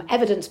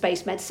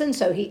evidence-based medicine.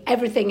 So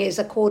everything is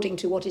according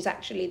to what is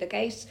actually the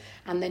case.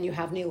 And then you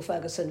have Neil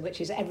Ferguson, which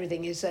is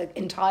everything is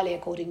entirely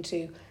according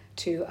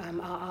to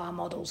our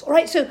models. All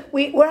right, so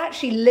we're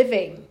actually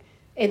living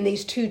in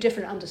these two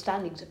different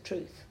understandings of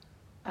truth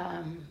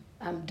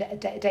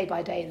day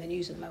by day in the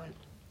news at the moment.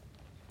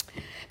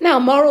 Now,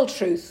 moral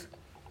truth,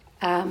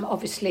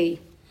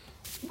 obviously,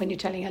 when you're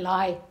telling a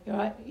lie,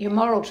 your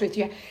moral truth,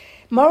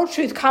 moral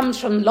truth comes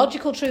from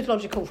logical truth,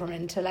 logical from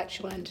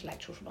intellectual,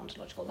 intellectual from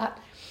ontological.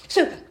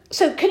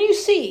 So can you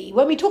see,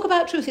 when we talk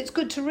about truth, it's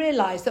good to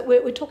realise that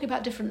we're talking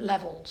about different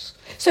levels.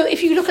 So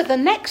if you look at the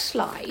next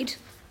slide,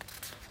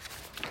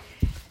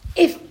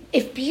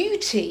 if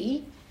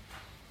beauty,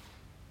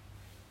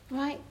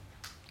 right,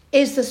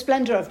 is the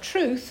splendour of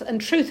truth,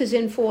 and truth is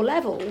in 4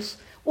 levels,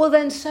 well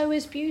then so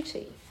is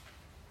beauty.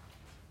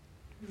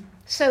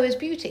 So is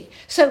beauty.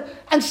 So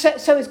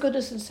is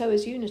goodness, and so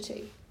is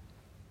unity.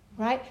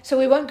 Right? So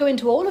we won't go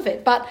into all of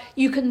it, but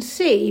you can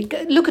see,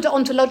 look at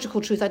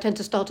ontological truth. I tend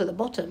to start at the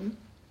bottom.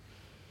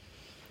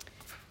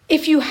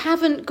 If you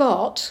haven't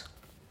got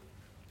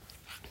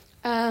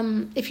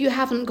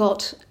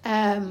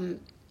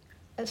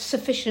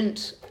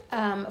sufficient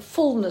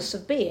fullness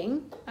of being,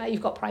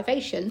 you've got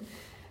privation,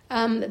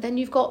 then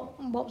you've got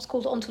what's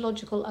called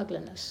ontological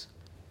ugliness.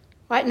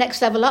 Right?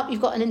 Next level up,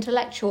 you've got an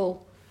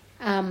intellectual.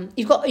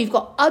 You've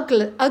got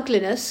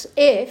ugliness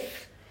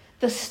if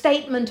the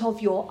statement of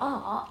your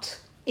art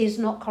is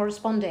not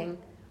corresponding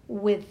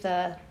with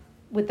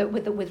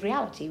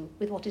reality,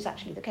 with what is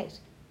actually the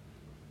case.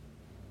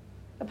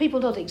 Are people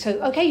nodding?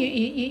 So okay,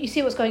 you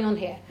see what's going on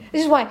here.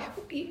 This is why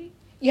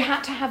you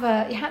had to have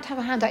a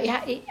handout.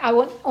 I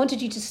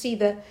wanted you to see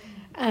the.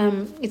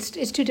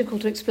 It's too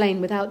difficult to explain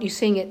without you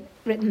seeing it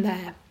written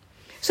there.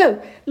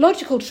 So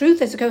logical truth.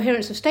 There's a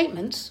coherence of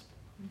statements.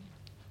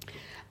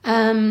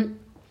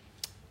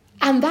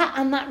 And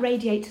that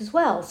radiates as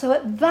well. So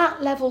at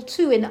that level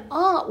too, in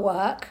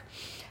artwork,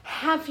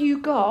 have you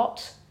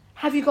got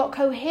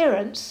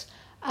coherence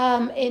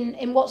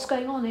in what's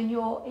going on in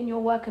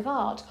your work of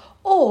art?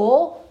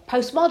 Or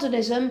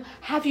postmodernism,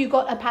 have you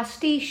got a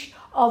pastiche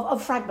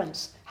of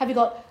fragments? Have you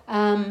got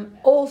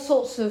all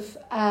sorts of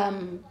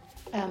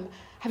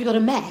have you got a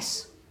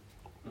mess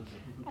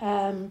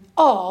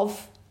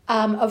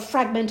of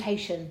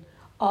fragmentation,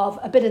 of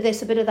a bit of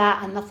this, a bit of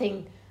that, and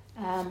nothing?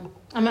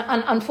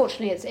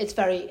 Unfortunately, it's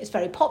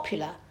very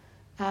popular,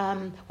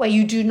 where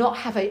you do not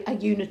have a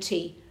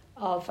unity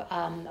of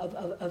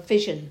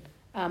vision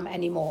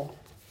anymore.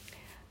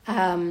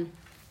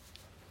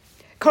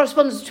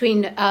 Correspondence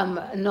between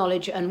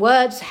knowledge and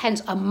words,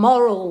 hence a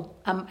moral.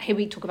 Here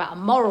we talk about a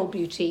moral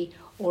beauty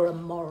or a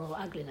moral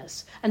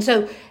ugliness, and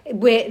so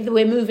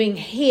we're moving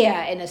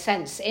here in a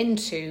sense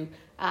into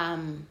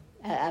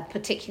a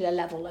particular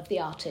level of the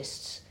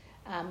artist's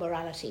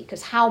morality,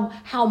 because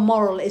how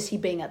moral is he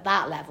being at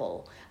that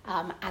level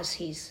as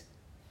he's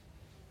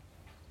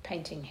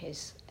painting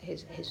his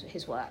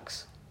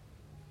works?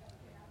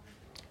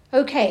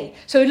 Okay,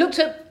 so we looked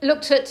at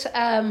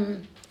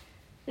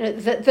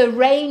the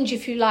range,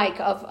 if you like,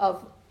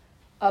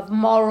 of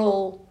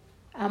moral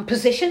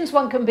positions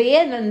one can be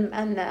in,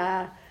 and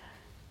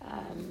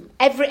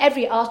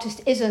every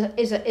artist is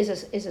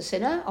a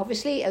sinner,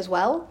 obviously, as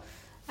well,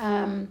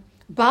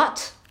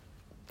 but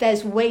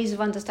there's ways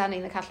of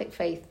understanding the Catholic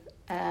faith,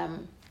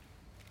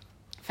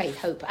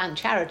 hope, and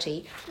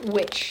charity,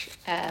 which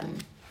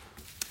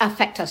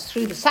affect us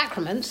through the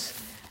sacraments,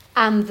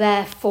 and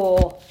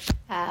therefore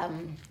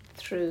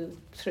through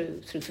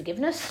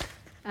forgiveness,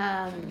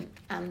 and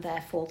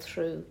therefore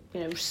through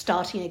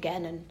starting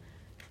again.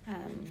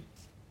 And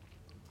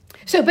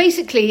so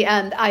basically,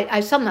 and I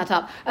sum that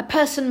up: a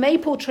person may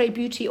portray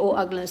beauty or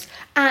ugliness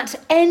at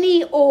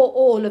any or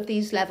all of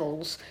these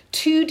levels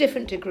to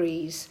different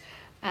degrees.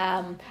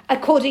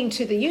 According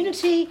to the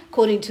unity,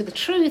 according to the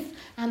truth,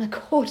 and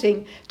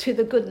according to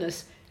the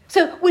goodness.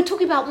 So we're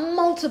talking about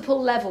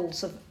multiple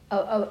levels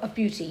of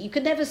beauty. You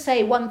could never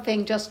say one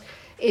thing just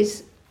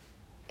is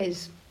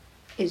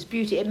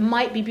beauty. It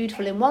might be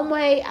beautiful in one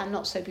way and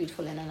not so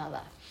beautiful in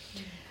another.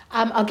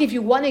 I'll give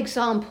you one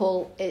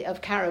example of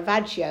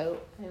Caravaggio.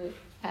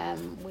 I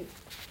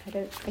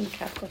don't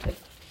think I've got it.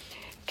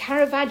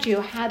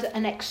 Caravaggio had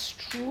an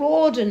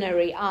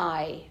extraordinary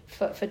eye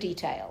for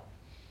detail.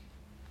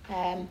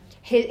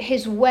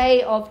 His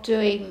way of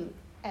doing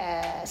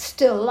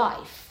still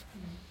life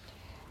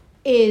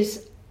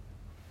is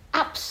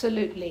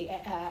absolutely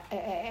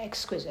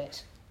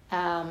exquisite,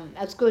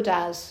 as good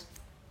as,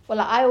 well,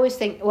 I always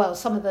think, well,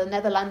 some of the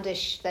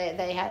Netherlandish,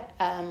 they had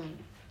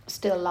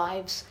still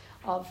lives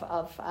of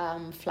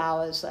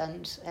flowers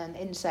and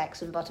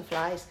insects and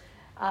butterflies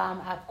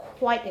are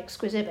quite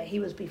exquisite, but he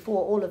was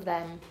before all of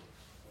them.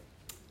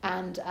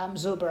 And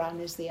Zurbarán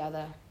is the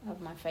other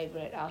of my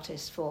favourite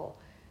artists for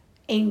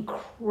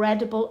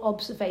incredible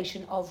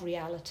observation of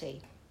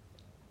reality.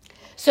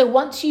 So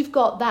once you've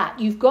got that,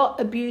 you've got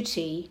a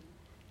beauty,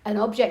 an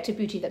objective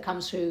beauty that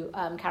comes through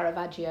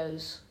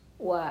Caravaggio's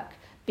work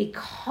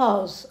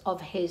because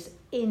of his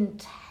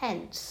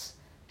intense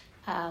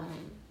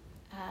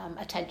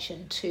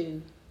attention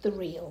to the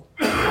real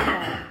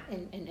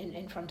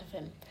in front of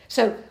him.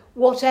 So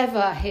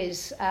whatever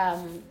his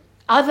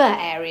other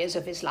areas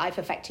of his life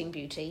affecting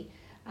beauty,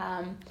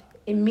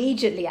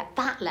 immediately at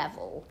that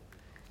level,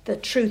 the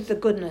truth, the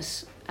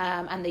goodness,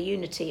 and the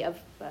unity of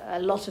a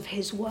lot of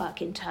his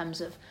work in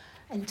terms of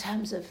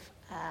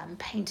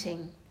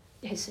painting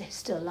his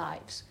still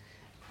lives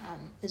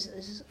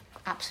is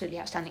absolutely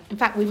outstanding. In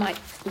fact, we've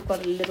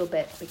got a little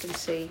bit we can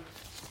see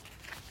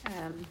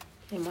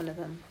in one of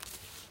them.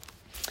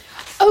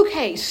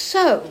 Okay,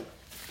 so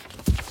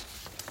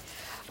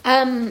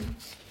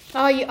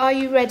are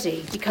you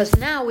ready? Because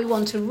now we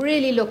want to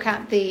really look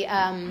at the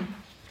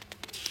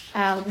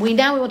we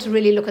want to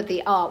really look at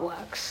the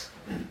artworks.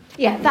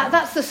 Yeah,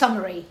 that's the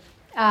summary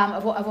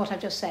of what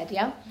I've just said.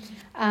 Yeah,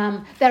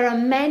 there are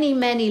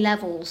many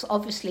levels,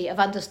 obviously, of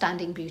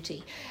understanding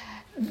beauty.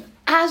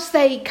 As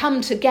they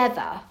come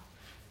together,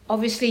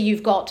 obviously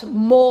you've got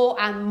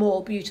more and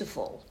more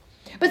beautiful.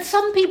 But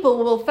some people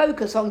will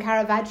focus on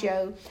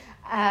Caravaggio,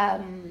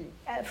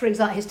 for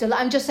example, his still,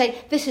 and just say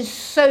this is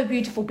so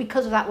beautiful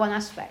because of that one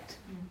aspect.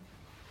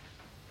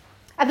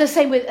 And the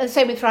same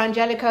with Fra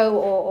Angelico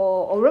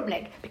or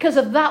Rupnik, because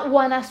of that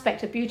one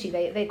aspect of beauty,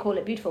 they call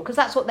it beautiful because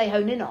that's what they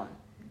hone in on.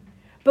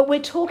 But we're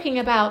talking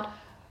about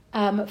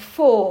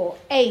 4,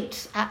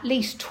 8, at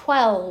least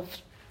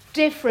 12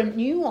 different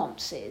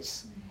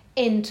nuances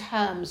in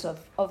terms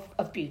of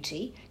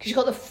beauty, because you've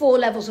got the 4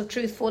 levels of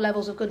truth, 4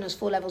 levels of goodness,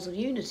 4 levels of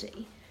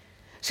unity.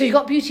 So you've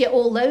got beauty at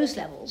all those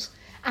levels,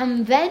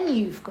 and then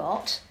you've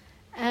got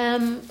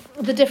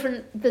the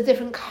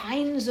different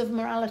kinds of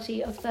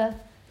morality of the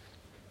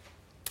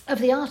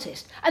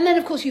artist. And then,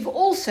 of course, you've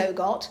also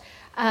got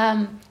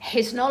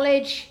his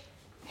knowledge,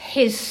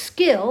 his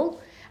skill,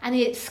 and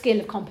its skill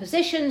of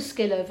composition,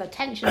 skill of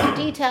attention to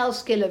detail,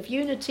 skill of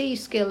unity,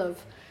 skill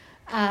of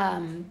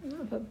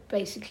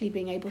basically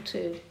being able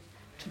to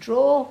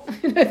draw.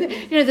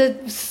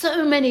 There's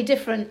so many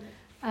different...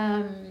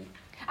 and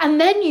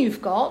then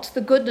you've got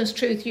the goodness,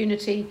 truth,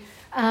 unity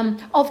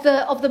of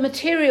the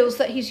materials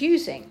that he's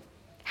using.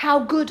 How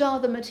good are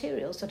the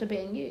materials that are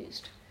being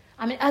used?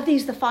 I mean, are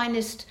these the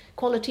finest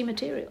quality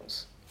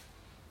materials?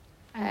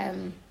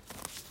 In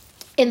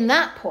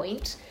that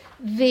point,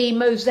 the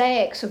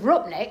mosaics of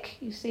Rupnik,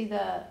 you see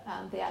the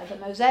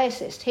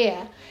mosaicist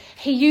here,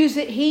 he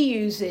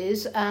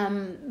uses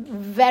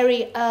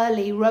very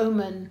early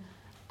Roman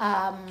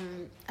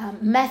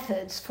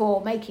methods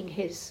for making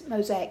his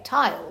mosaic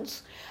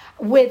tiles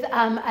with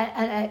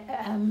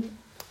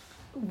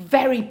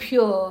very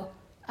pure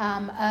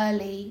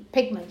early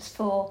pigments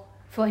for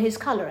his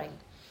colouring.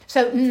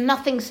 So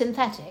nothing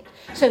synthetic.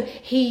 So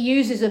he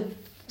uses a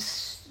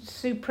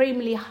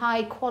supremely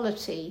high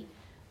quality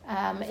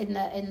in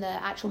the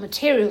actual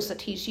materials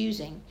that he's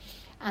using,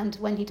 and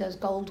when he does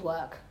gold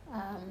work,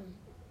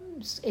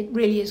 it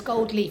really is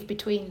gold leaf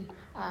between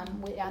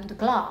and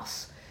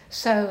glass.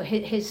 So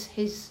his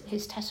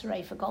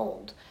tesserae for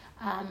gold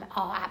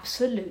are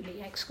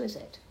absolutely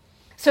exquisite.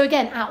 So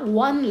again, at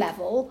one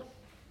level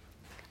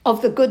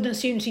of the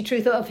goodness, unity,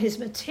 truth of his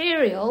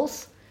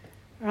materials,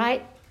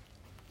 right?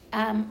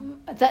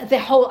 The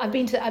whole. I've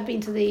been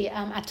to the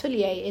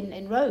atelier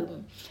in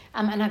Rome,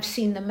 and I've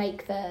seen them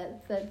make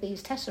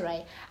these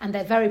tesserae, and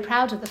they're very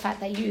proud of the fact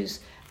they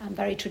use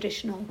very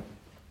traditional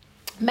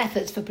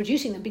methods for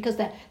producing them because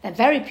they're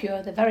very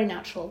pure, they're very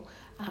natural,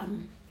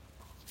 and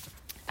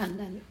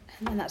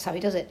that's how he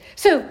does it.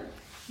 So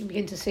you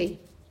begin to see.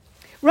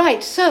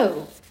 Right.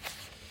 So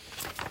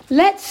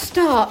let's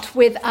start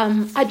with.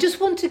 I just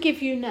want to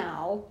give you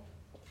now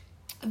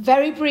a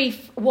very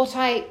brief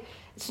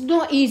It's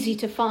not easy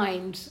to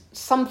find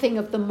something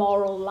of the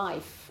moral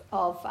life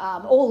of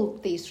all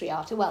these 3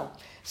 artists. Well,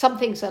 some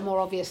things are more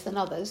obvious than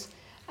others.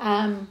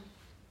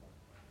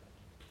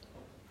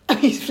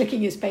 He's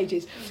flicking his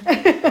pages.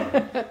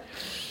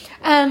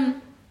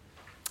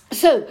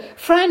 So,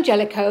 Fra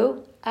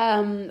Angelico,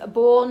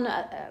 born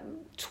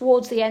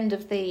towards the end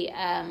of the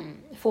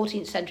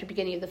 14th century,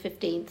 beginning of the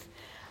 15th,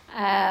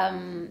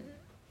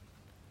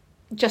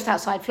 just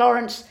outside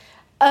Florence,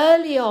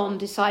 early on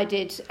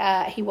decided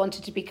he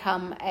wanted to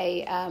become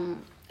a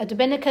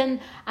Dominican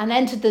and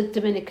entered the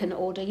Dominican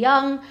order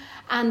young,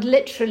 and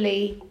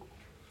literally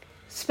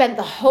spent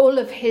the whole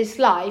of his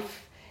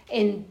life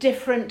in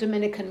different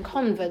Dominican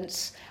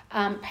convents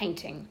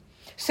painting.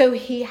 So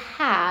he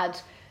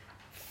had,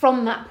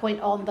 from that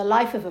point on, the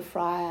life of a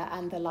friar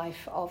and the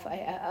life of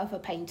a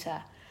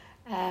painter.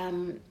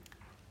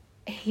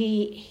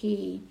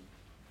 He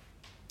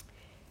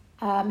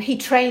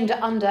trained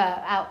under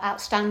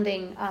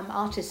outstanding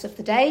artists of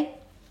the day.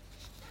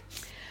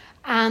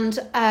 And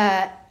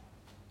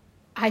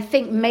I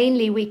think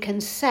mainly we can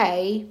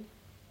say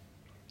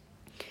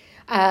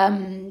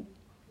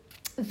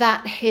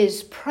that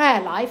his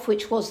prayer life,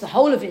 which was the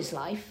whole of his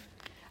life,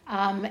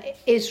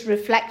 is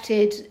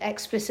reflected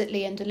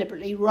explicitly and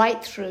deliberately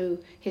right through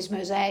his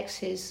mosaics,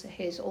 his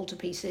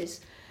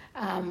altarpieces,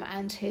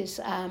 and his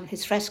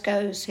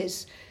frescoes,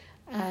 his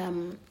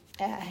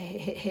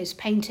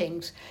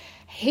paintings.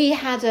 He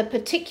had a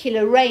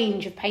particular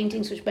range of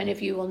paintings, which many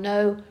of you will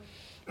know,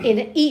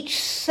 in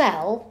each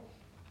cell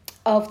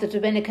of the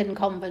Dominican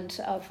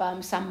convent of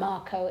San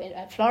Marco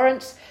at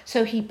Florence.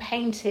 So he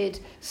painted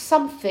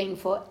something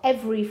for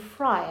every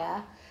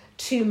friar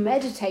to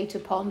meditate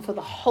upon for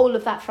the whole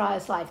of that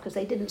friar's life, because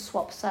they didn't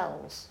swap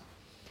cells.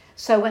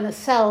 So when a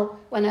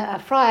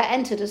friar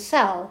entered a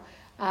cell,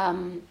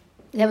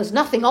 there was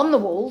nothing on the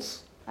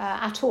walls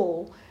at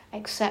all,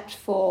 except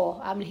for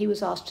he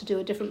was asked to do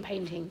a different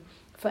painting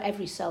for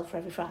every cell, for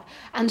every friar.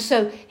 And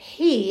so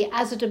he,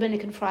 as a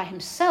Dominican friar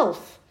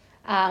himself,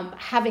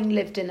 having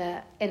lived in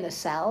a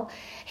cell,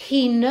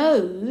 he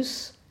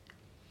knows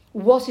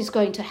what is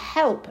going to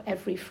help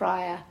every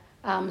friar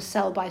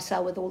cell by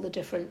cell with all the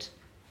different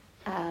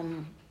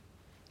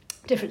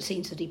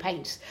scenes that he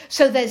paints.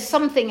 So there's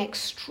something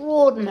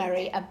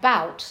extraordinary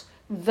about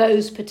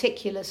those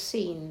particular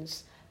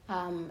scenes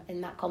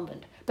in that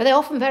convent, but they're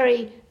often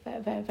very,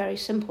 very, very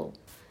simple.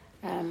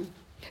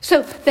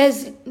 So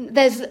there's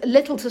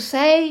little to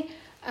say.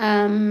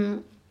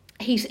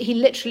 He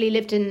literally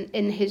lived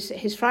in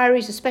his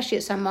friaries, especially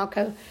at San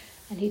Marco,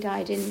 and he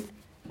died in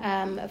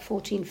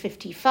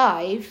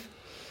 1455.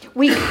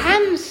 We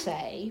can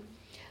say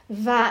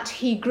that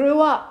he grew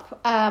up,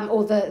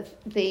 or the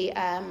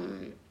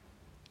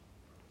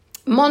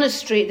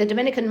monastery, the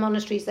Dominican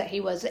monasteries that he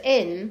was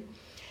in,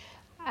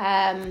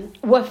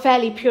 were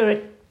fairly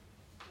pure.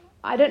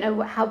 I don't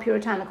know how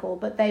puritanical,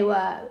 but they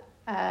were.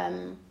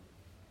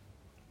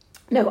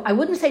 No, I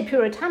wouldn't say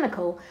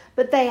puritanical,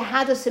 but they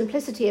had a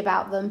simplicity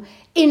about them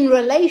in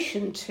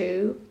relation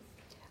to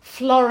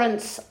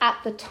Florence at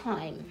the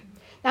time.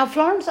 Now,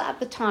 Florence at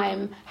the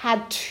time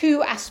had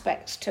two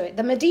aspects to it.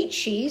 The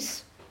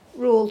Medicis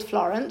ruled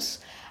Florence,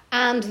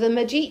 and the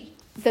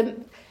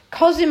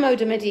Cosimo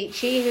de'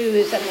 Medici, who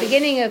was at the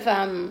beginning of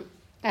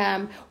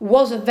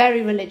was a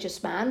very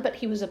religious man, but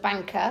he was a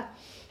banker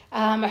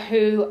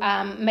who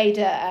made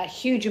a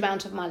huge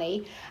amount of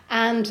money,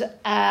 and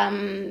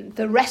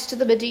the rest of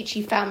the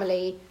Medici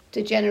family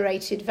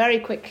degenerated very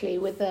quickly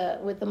with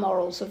the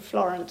morals of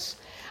Florence,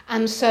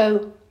 and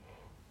so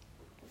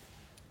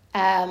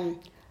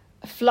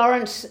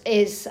Florence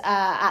is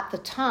at the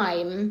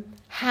time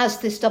has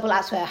this double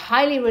aspect, a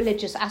highly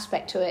religious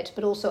aspect to it,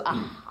 but also a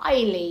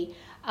highly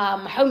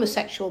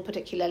homosexual,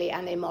 particularly,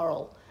 and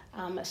immoral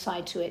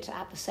side to it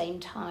at the same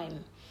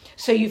time.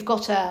 So you've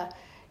got a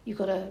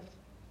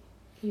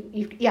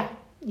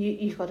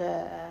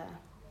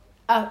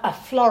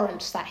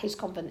Florence that his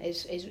convent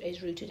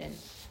is rooted in.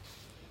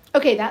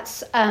 Okay,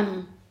 that's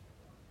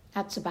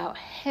about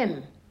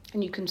him,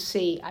 and you can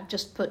see I've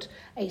just put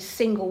a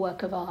single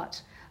work of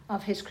art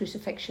of his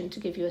crucifixion to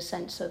give you a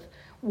sense of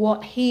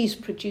what he's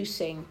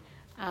producing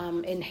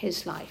in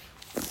his life.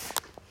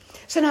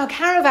 So now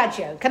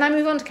Caravaggio. Can I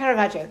move on to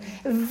Caravaggio?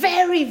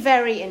 Very,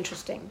 very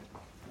interesting.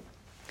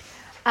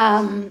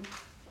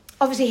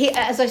 Obviously, he,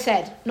 as I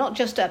said, not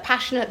just a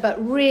passionate, but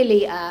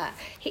really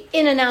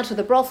in and out of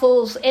the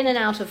brothels, in and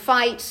out of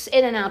fights,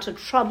 in and out of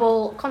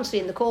trouble, constantly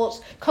in the courts,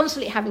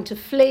 constantly having to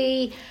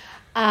flee,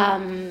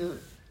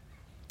 lost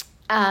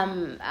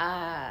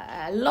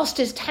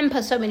his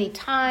temper so many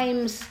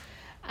times,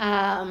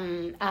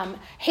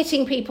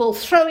 hitting people,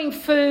 throwing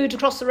food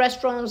across the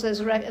restaurants.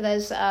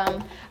 There's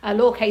a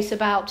law case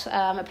about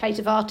a plate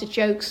of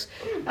artichokes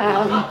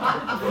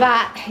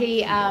that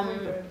he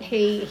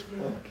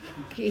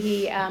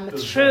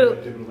threw.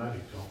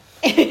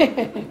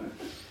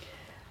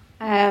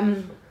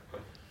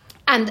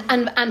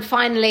 And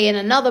finally,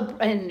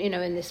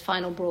 in this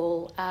final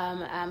brawl,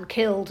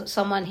 killed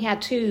someone. He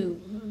had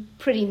two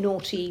pretty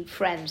naughty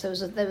friends.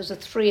 There was a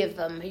three of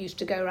them who used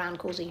to go around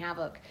causing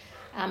havoc.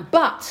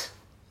 But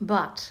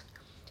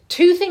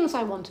two things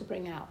I want to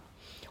bring out.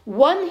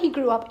 One, he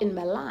grew up in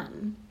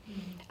Milan,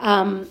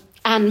 and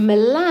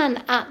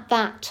Milan at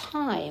that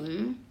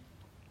time.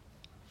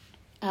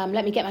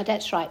 Let me get my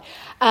dates right.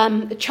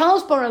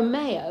 Charles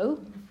Borromeo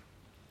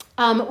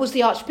was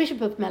the Archbishop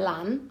of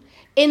Milan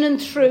in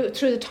and through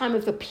the time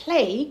of the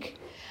plague,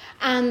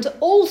 and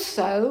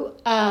also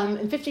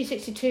in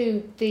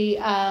 1562,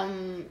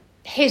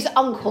 his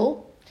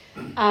uncle,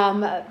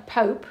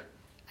 Pope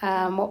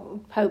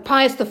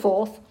Pius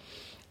IV,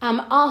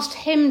 asked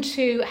him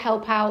to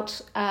help out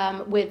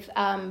with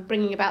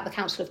bringing about the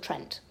Council of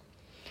Trent.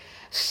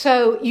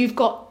 So you've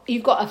got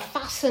a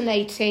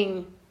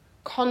fascinating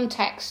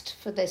context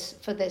for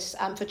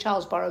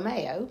Charles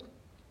Borromeo.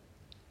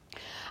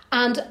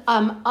 And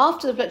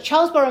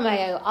Charles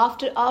Borromeo,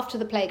 after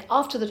the plague,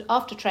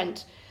 after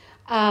Trent,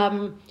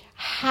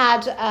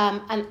 had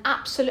an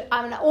absolute,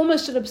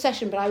 almost an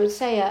obsession, but I would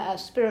say a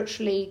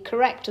spiritually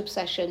correct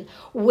obsession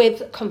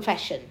with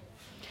confession.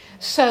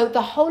 So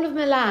the whole of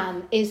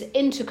Milan is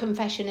into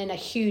confession in a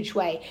huge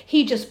way.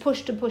 He just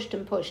pushed and pushed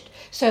and pushed.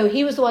 So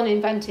he was the one who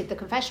invented the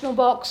confessional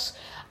box,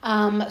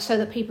 so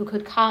that people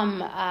could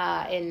come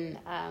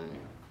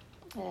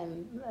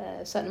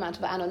a certain amount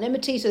of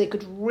anonymity, so they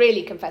could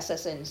really confess their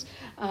sins.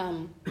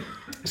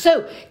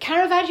 So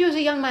Caravaggio, as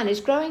a young man, is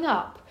growing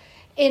up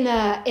in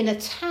a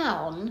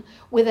town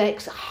with a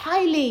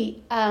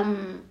highly,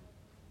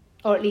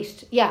 or at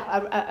least,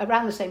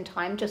 around the same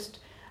time, just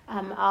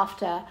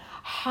after,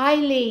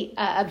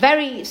 a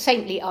very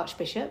saintly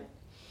archbishop,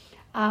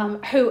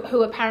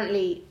 who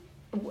apparently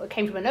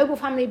came from a noble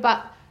family,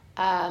 but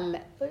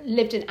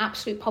lived in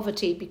absolute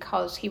poverty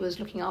because he was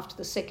looking after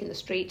the sick in the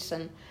streets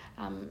and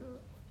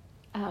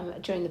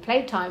during the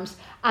plague times.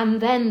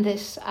 And then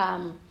this...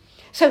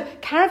 so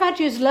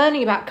Caravaggio is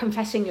learning about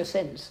confessing your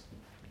sins.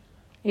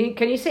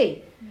 Can you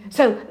see?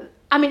 So,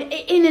 I mean,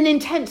 in an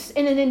intense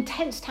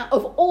town,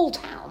 of all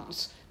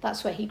towns,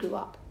 that's where he grew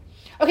up.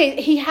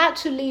 Okay, he had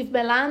to leave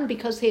Milan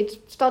because he had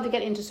started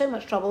getting into so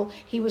much trouble.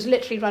 He was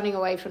literally running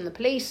away from the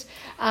police.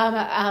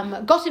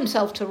 Got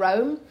himself to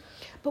Rome.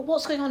 But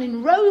what's going on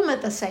in Rome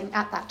at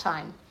that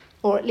time?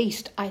 Or at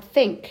least, I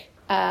think,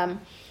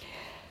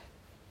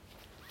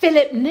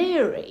 Philip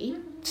Neri,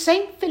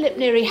 Saint Philip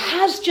Neri,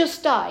 has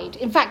just died.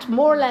 In fact,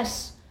 more or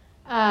less,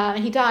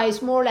 he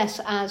dies more or less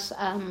as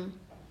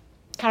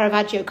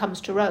Caravaggio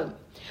comes to Rome.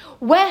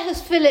 Where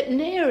has Philip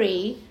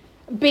Neri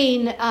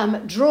been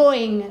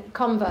drawing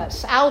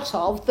converts out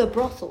of? The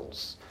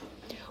brothels.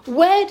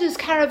 Where does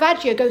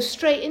Caravaggio go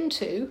straight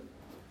into?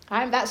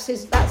 That's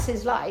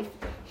his life.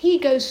 He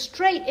goes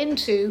straight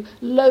into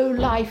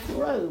low-life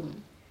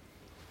Rome.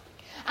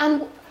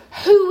 And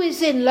who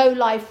is in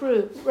low-life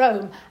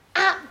Rome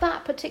at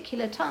that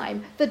particular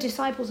time? The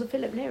disciples of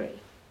Philip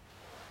Neri.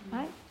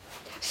 Right?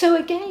 So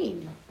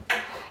again,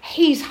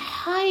 he's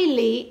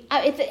highly...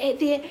 I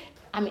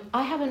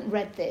haven't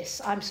read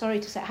this. I'm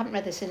sorry to say, I haven't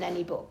read this in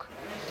any book.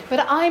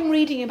 But I'm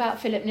reading about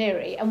Philip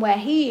Neri and where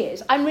he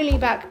is. I'm reading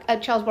about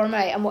Charles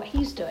Borromeo and what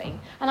he's doing.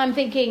 And I'm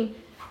thinking...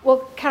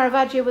 Well,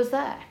 Caravaggio was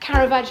there.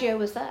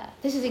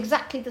 This is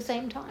exactly the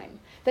same time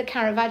that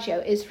Caravaggio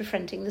is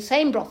frequenting the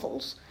same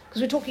brothels,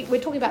 because we're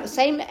talking about the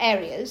same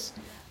areas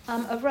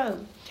of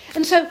Rome.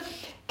 And so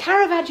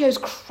Caravaggio's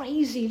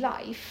crazy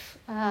life.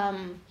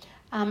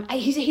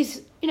 He's in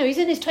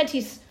his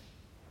 20s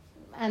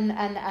and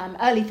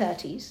early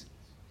 30s,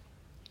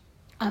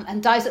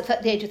 and dies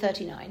at the age of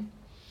 39.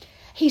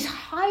 He's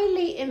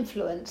highly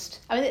influenced.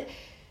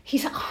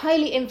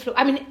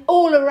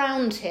 All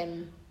around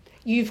him.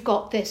 You've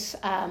got this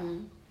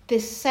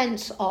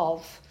sense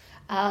of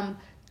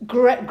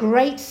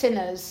great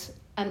sinners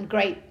and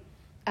great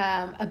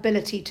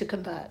ability to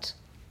convert,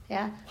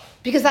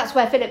 because that's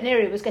where Philip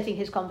Neri was getting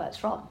his converts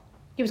from.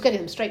 He was getting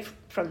them straight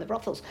from the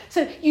brothels.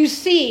 So you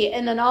see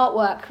in an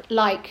artwork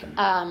like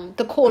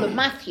The Call of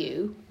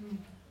Matthew,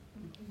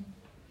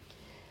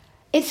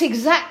 it's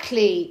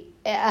exactly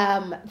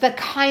the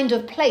kind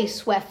of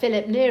place where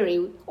Philip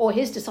Neri or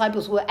his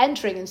disciples were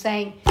entering and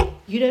saying,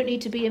 "You don't need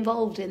to be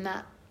involved in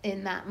that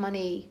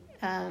money,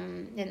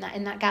 in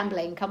that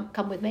gambling.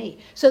 Come with me."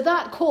 So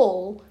that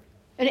call,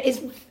 and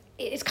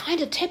it's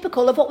kind of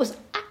typical of what was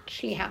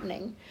actually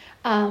happening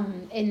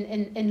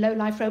in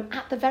low-life Rome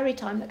at the very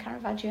time that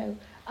Caravaggio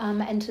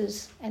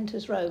enters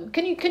Rome.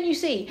 Can you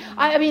see?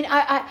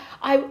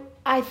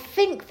 I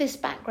think this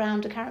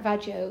background to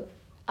Caravaggio,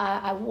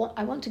 I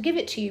want to give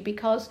it to you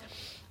because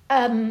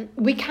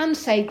we can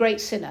say great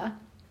sinner.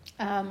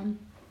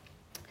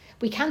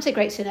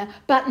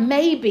 But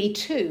maybe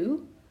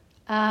too.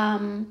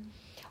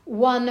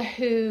 One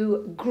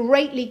who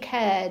greatly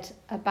cared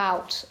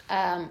about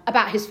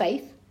his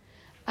faith,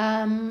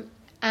 and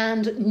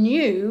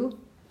knew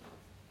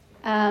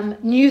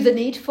the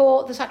need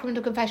for the sacrament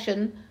of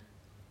confession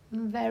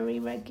very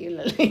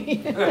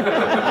regularly.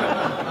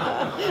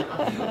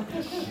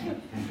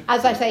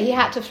 As I say, he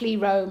had to flee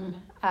Rome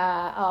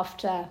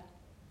after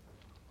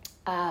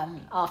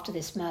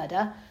this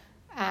murder,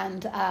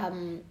 and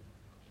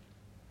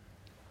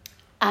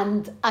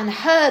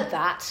heard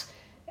that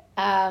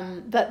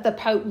the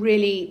Pope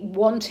really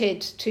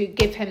wanted to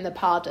give him the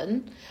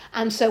pardon.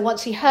 And so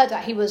once he heard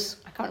that, he was,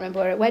 I can't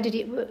remember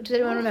does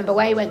anyone remember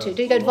where he went to? Did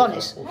he go to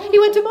Venice? He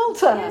went to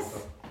Malta.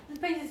 Yes, the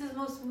place is the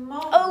most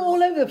marvelous. Oh,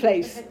 all over the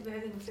place.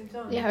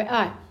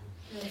 Yeah.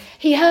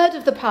 He heard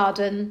of the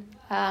pardon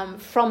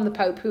from the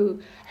Pope, who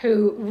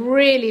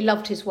really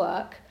loved his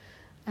work.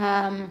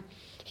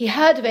 He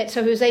heard of it,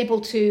 so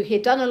he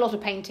had done a lot of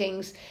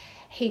paintings.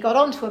 He got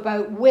onto a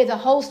boat with a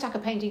whole stack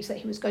of paintings that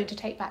he was going to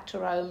take back to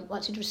Rome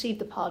once he'd received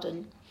the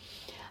pardon.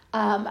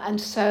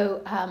 And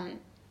so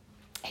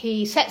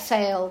he set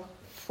sail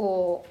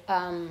for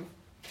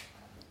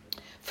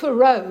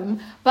Rome,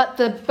 but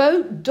the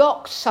boat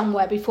docked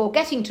somewhere before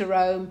getting to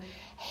Rome.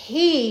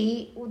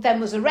 He then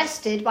was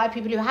arrested by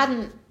people who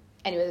hadn't...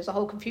 Anyway, there's a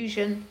whole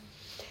confusion.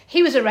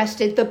 He was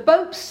arrested. The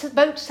boat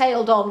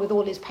sailed on with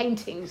all his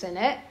paintings in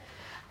it.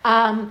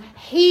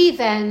 He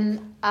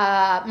then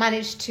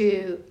managed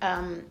to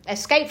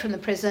escape from the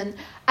prison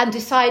and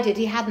decided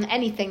he hadn't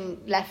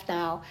anything left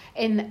now.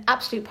 In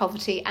absolute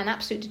poverty and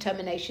absolute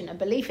determination and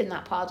belief in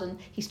that pardon,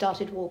 he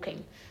started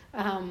walking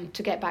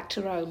to get back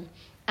to Rome.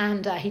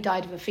 And he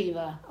died of a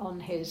fever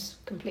on his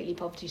completely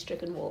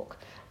poverty-stricken walk.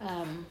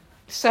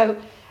 So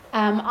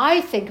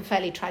I think a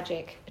fairly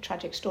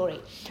tragic story.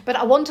 But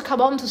I want to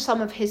come on to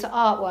some of his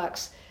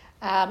artworks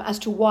as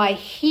to why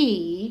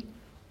he...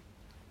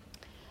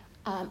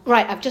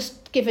 right, I've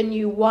just given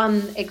you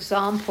one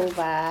example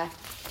there.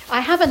 I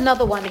have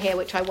another one here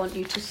which I want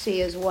you to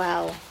see as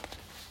well,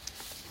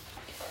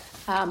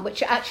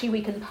 which actually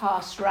we can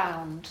pass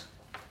round.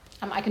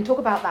 I can talk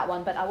about that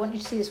one, but I want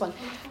you to see this one.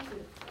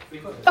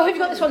 Oh, have you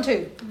got this one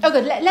too? Oh,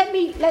 good.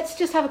 Let's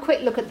just have a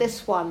quick look at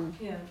this one.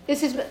 Yeah.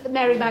 This is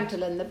Mary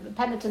Magdalene, the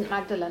penitent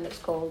Magdalene it's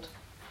called.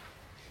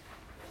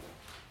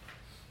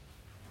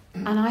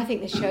 And I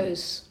think this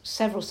shows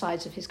several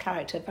sides of his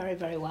character very,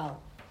 very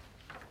well.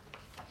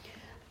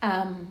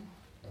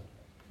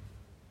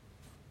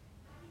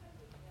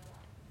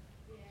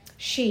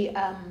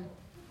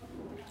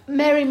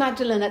 Mary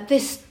Magdalene at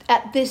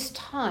this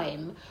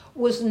time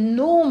was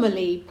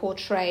normally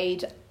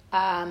portrayed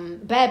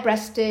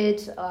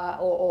bare-breasted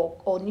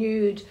or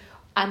nude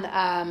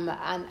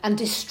and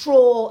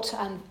distraught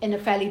and in a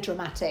fairly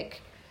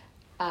dramatic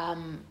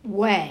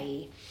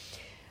way,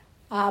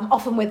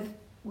 often with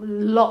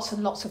lots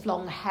and lots of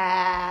long hair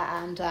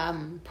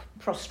and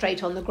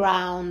prostrate on the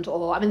ground.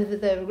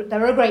 There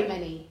are a great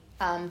many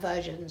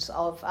versions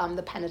of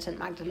the penitent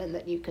Magdalene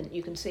that you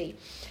can see.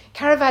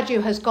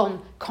 Caravaggio has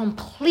gone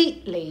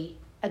completely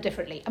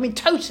differently,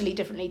 totally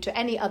differently to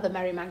any other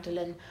Mary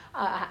Magdalene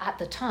at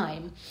the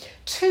time,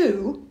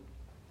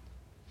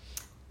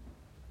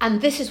 and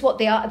this is what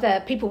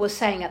the people were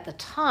saying at the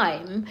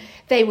time.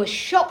 They were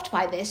shocked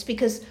by this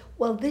because,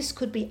 well, this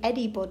could be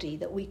anybody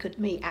that we could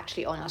meet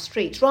actually on our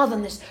streets, rather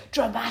than this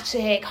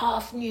dramatic,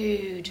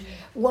 half-nude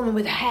woman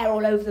with hair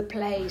all over the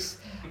place.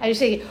 And you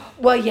see,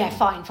 well, yeah,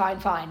 fine.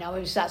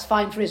 That's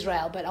fine for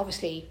Israel, but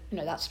obviously,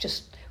 that's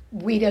just,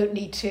 we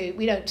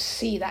don't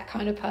see that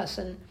kind of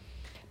person.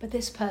 But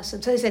this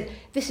person, so they said,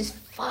 this is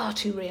far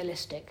too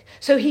realistic.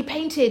 So he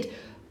painted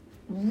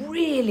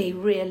really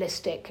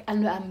realistic,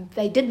 and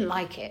they didn't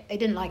like it.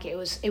 It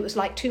was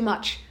like too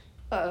much.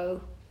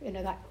 That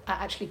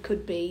actually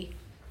could be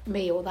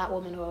me or that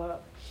woman.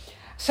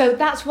 So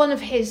that's one of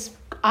his,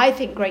 I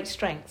think, great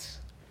strengths.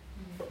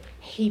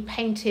 He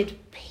painted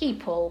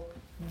people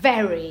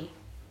very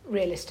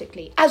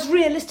realistically as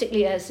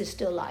is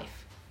still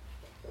life,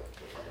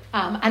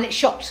 and it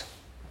shocked.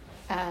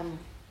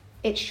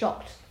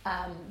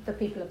 The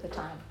people of the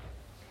time.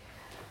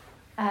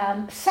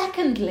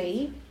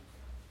 Secondly,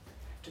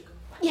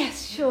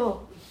 yes,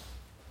 sure.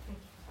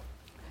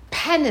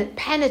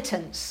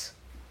 Penitence.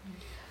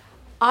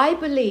 I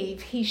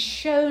believe he's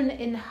shown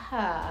in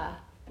her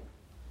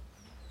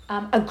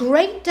a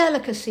great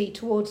delicacy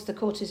towards the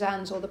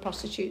courtesans or the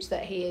prostitutes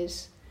that he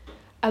is,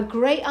 a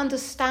great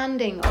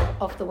understanding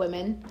of the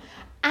women,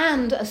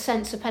 and a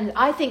sense of penitence.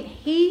 I think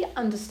he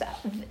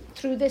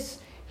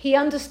understands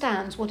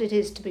what it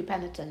is to be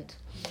penitent.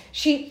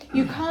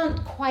 You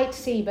can't quite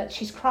see, but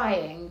she's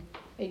crying.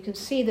 You can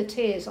see the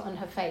tears on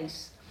her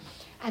face.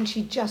 And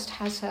she just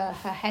has her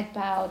head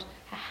bowed,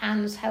 her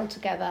hands held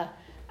together.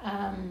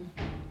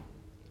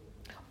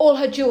 All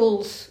her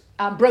jewels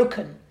are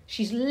broken.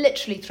 She's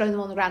literally thrown them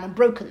on the ground and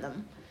broken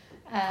them.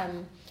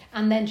 And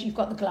then you've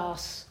got the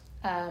glass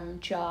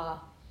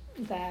jar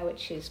there,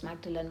 which is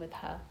Magdalene with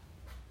her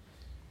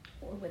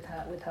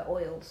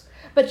oils.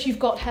 But you've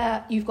got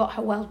her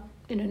well,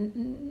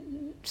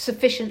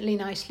 sufficiently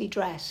nicely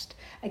dressed,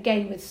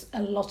 again with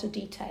a lot of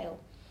detail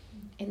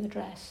in the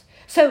dress.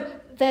 So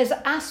there's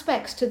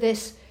aspects to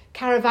this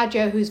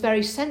Caravaggio who's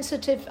very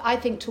sensitive, I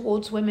think,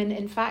 towards women.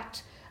 In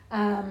fact,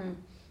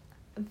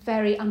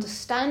 very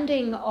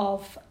understanding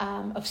of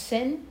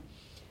sin,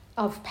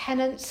 of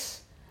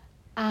penance,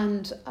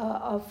 and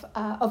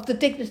of the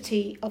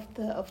dignity of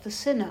the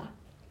sinner.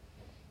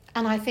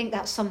 And I think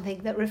that's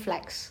something that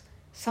reflects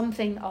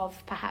something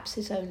of perhaps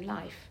his own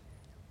life.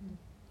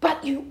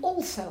 But you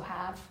also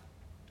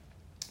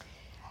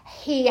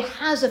he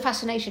has a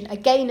fascination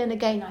again and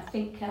again. I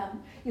think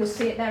you'll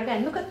see it there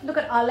again. Look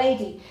at Our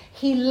Lady.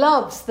 He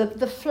loves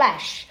the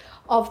flesh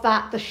of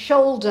that, the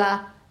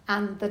shoulder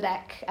and the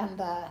neck and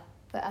the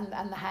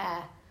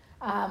hair.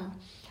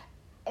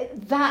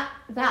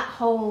 That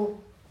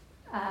whole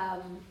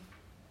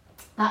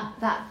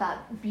that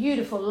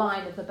beautiful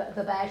line of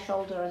the bare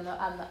shoulder and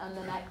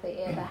the neck,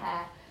 the ear, the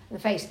hair, the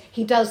face.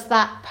 He does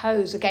that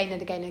pose again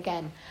and again and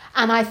again.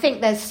 And I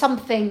think there's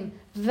something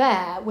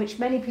there which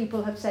many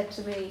people have said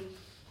to me,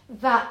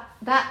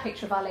 that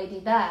picture of Our Lady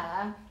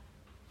there,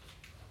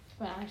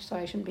 well,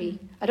 sorry, I shouldn't be,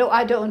 I don't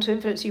want to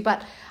influence you,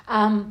 but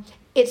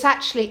it's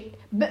actually,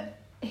 that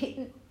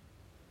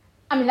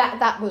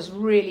was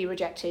really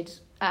rejected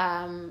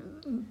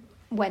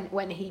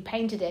when he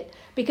painted it,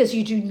 because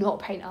you do not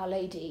paint Our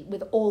Lady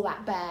with all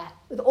that bare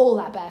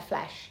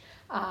flesh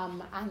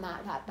and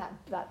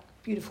that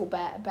beautiful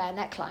bare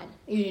neckline.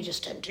 You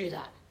just don't do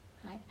that,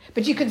 right?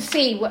 But you can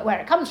see where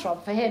it comes from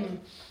for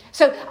him.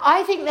 So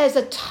I think there's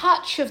a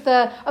touch of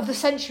the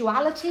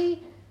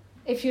sensuality,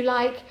 if you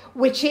like,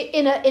 which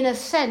in a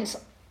sense,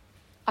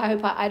 I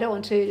hope I don't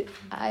want to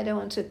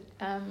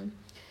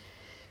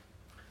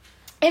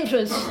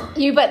influence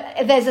you,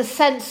 but there's a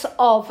sense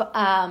of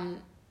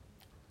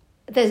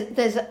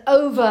there's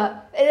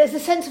a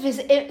sense of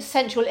his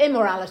sensual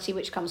immorality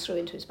which comes through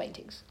into his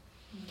paintings,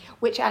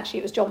 which actually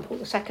it was John Paul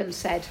II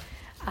said,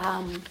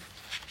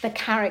 the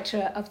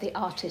character of the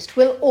artist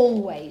will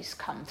always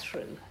come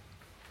through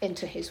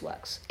into his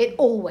works. It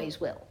always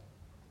will.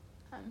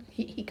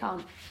 He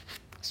can't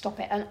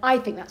stop it. And I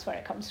think that's where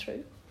it comes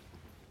through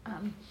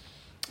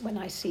when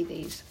I see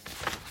these.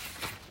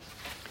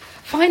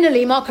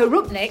 Finally, Marco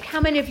Rupnik. How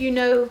many of you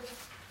know,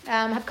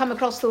 have come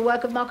across the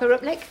work of Marco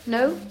Rupnik?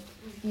 No?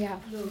 Yeah.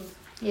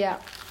 Yeah.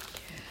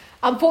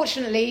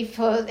 Unfortunately,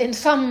 in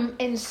some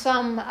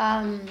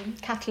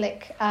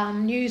Catholic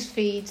news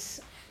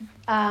feeds,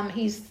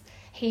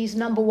 he's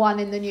number one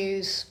in the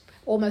news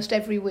almost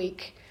every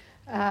week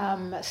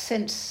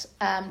since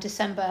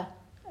December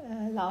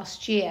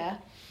last year,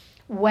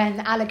 when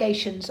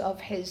allegations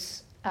of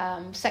his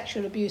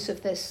sexual abuse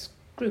of this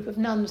group of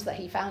nuns that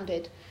he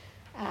founded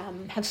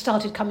have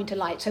started coming to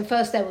light. So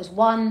first there was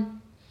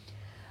one.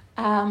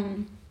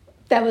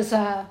 There was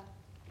a.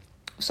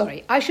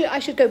 Sorry, I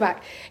should go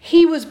back.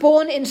 He was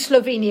born in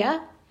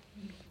Slovenia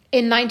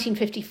in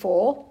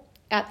 1954.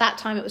 At that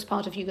time, it was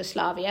part of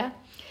Yugoslavia.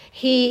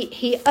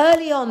 He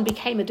early on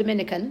became a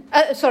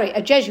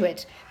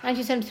Jesuit.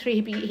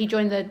 1973, he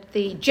joined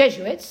the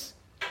Jesuits.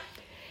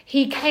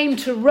 He came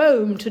to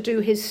Rome to do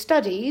his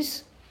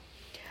studies.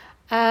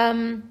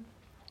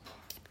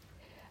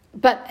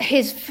 But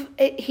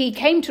he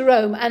came to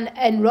Rome and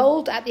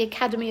enrolled at the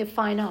Academy of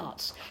Fine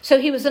Arts.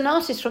 So he was an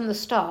artist from the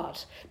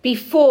start,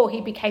 before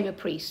he became a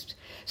priest.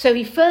 So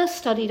he first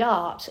studied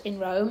art in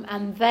Rome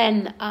and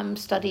then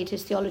studied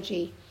his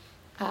theology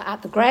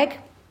at the Greg.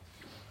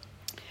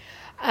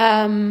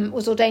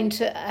 Was ordained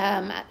to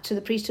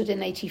the priesthood in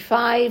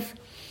 1985.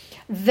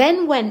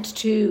 Then went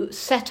to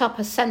set up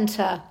a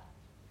centre,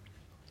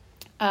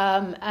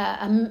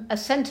 a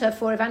centre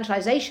for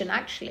evangelization,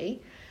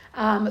 actually,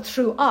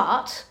 through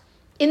art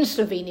in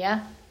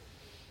Slovenia,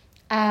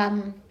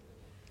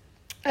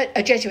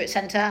 a Jesuit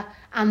centre,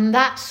 and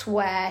that's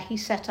where he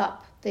set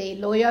up the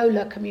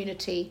Loyola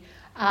community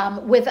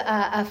with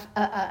a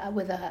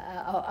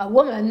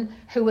woman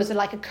who was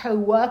like a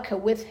co-worker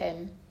with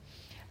him.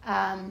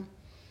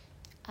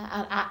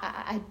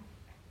 I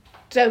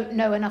don't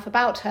know enough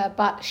about her,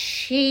 but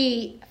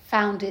she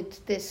founded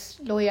this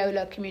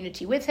Loyola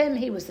community with him.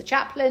 He was the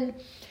chaplain,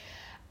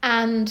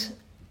 and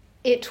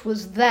it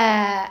was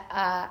there,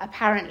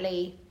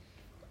 apparently,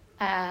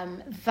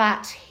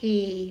 that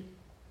he...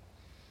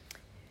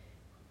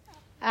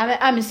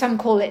 I mean, some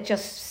call it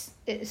just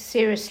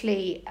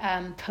seriously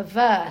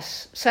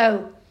perverse.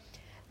 So,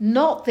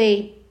 not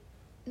the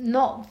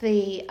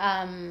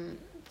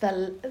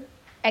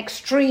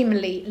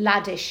extremely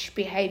laddish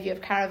behaviour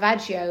of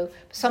Caravaggio,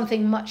 but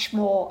something much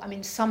more. I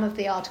mean, some of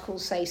the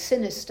articles say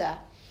sinister,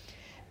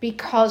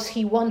 because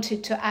he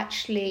wanted to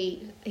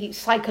he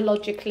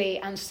psychologically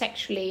and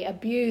sexually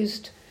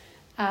abused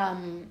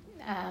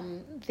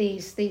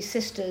these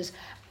sisters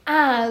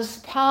as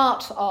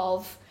part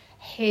of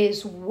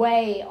his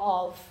way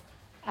of,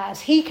 as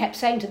he kept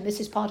saying to them,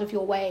 this is part of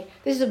your way.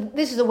 This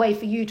is a way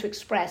for you to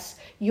express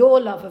your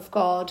love of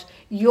God,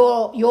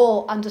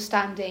 your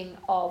understanding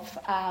of,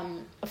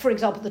 for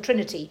example, the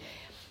Trinity.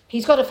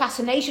 He's got a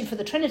fascination for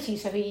the Trinity,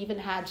 so he even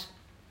had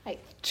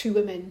like 2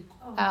 women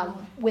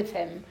with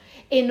him,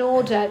 in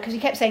order, because he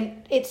kept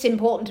saying it's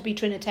important to be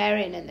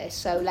Trinitarian in this.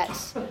 So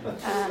let's,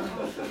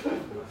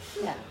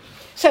 yeah.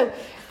 So,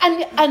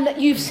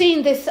 and you've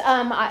seen this.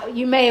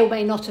 You may or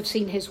may not have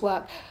seen his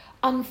work.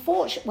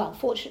 Fortunately,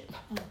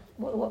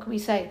 what can we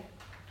say?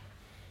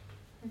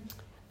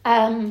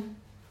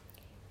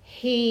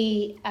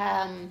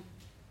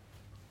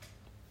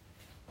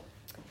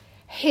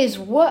 His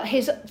work,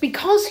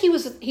 because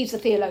he's a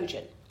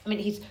theologian. I mean,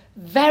 he's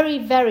very,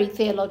 very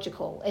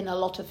theological in a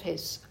lot of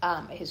his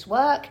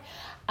work.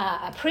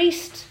 A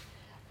priest,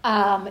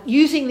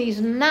 using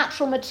these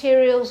natural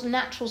materials,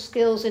 natural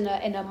skills in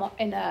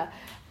a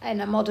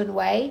modern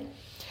way.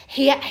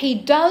 He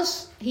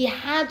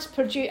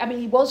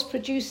was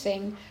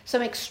producing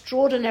some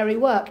extraordinary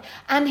work,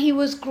 and he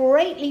was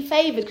greatly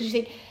favoured, because you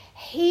think,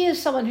 here's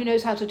someone who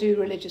knows how to do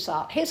religious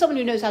art. Here's someone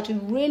who knows how to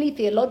really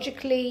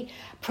theologically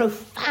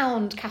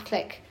profound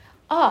Catholic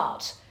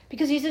art,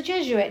 because he's a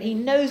Jesuit. He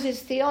knows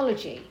his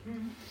theology.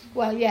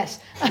 Well,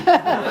 yes.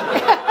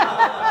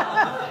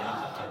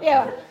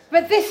 Yeah,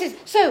 but this is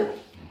so.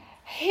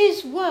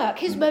 His work,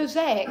 his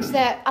mosaics,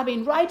 they're, I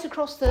mean, right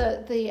across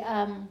the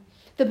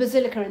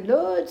Basilica in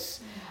Lourdes,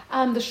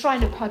 the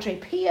shrine of Padre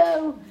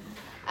Pio,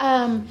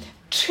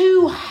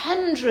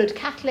 200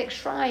 Catholic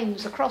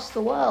shrines across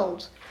the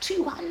world,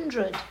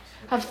 200,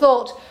 have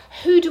thought,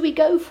 who do we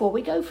go for?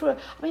 We go for,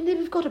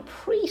 we've got a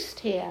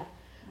priest here,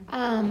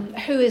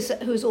 who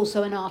is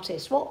also an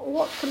artist.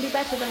 What can be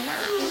better than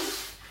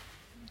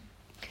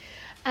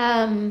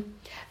that?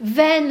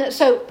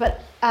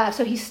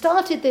 So he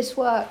started this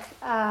work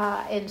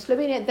in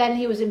Slovenia. Then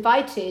he was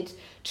invited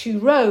to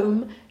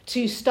Rome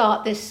to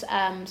start this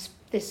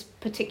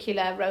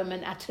particular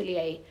Roman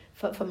atelier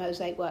for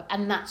mosaic work,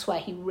 and that's where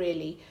he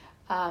really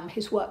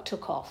his work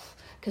took off,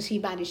 because he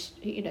managed,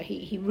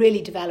 he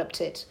really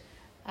developed it.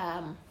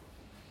 And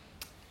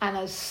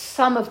as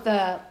some of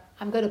the,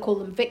 I'm going to call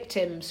them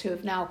victims, who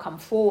have now come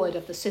forward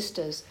of the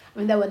sisters, I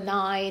mean, there were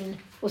 9.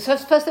 Well,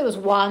 first there was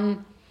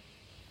 1,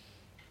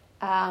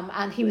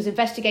 and he was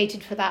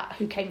investigated for that,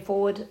 who came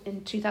forward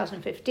in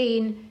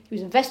 2015. He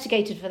was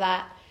investigated for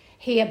that.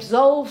 He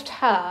absolved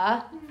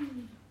her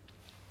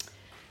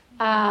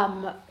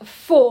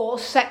for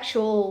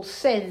sexual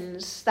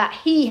sins that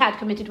he had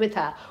committed with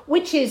her,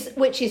 which is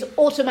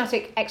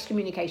automatic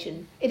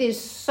excommunication. It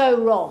is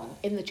so wrong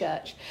in the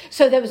church.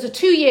 So there was a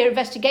 2-year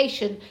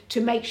investigation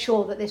to make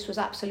sure that this was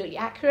absolutely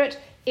accurate.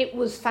 It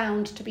was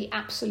found to be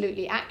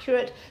absolutely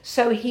accurate,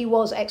 so he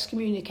was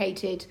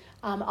excommunicated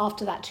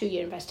after that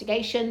 2-year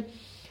investigation.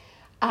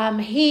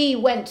 He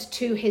went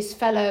to his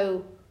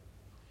fellow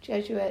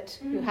Jesuit,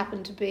 who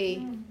happened to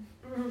be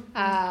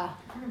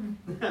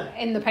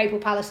in the papal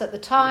palace at the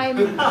time,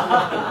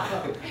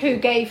 who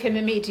gave him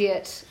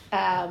immediate,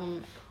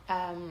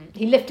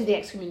 he lifted the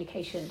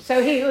excommunication.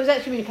 So he was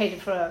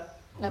excommunicated for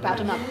about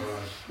a month.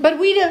 But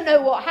we don't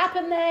know what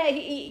happened there.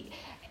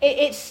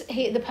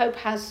 The Pope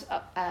has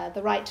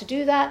the right to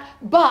do that,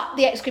 but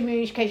the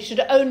excommunication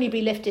should only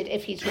be lifted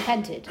if he's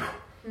repented.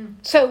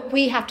 So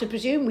we have to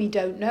presume, we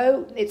don't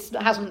know, it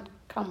hasn't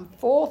come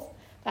forth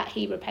that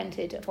he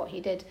repented of what he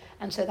did,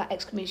 and so that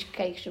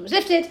excommunication was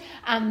lifted,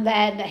 and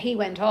then he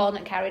went on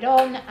and carried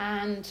on,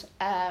 and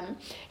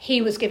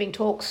he was giving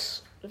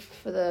talks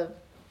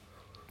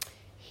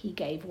he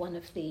gave one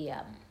of the,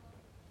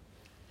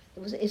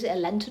 is it a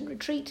Lenten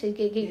retreat? He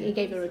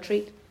gave a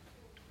retreat.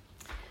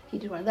 He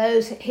did one of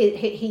those.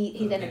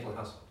 He then...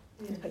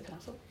 The Papal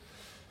Hassle.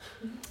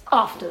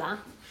 After that,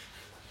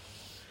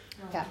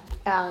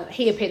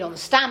 he appeared on the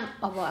stamp,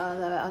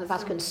 on the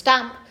Vatican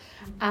stamp,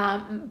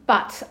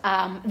 but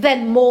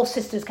then more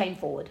sisters came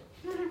forward.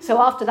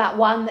 So after that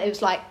one, it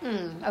was like,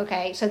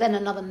 okay. So then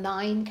another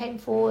 9 came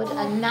forward,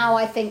 and now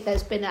I think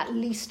there's been at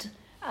least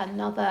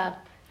another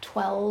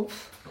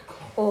 12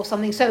 or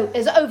something. So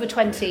there's over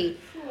 20,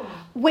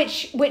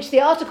 which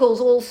the articles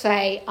all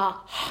say are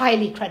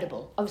highly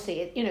credible.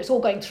 Obviously, it's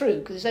all going through,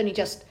 because it's only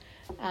just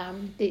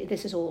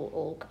this is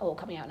all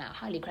coming out now.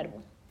 Highly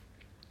credible.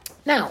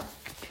 Now,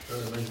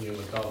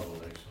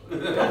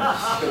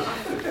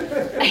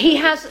 he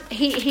has.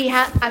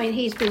 I mean,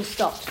 he's been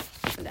stopped.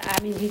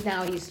 I mean,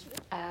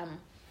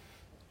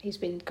 he's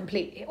been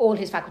completely. All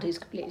his faculties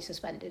completely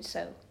suspended.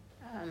 So,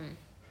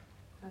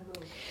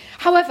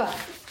 however,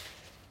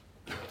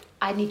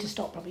 I need to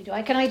stop. Probably do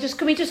I? Can we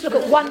just look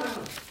at one?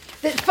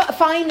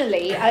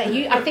 Finally,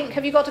 I think.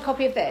 Have you got a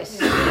copy of this?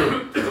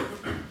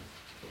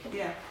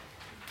 Yeah.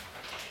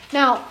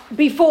 Now,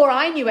 before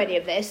I knew any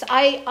of this,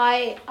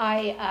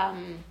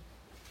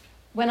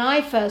 when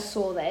I first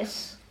saw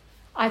this,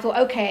 I thought,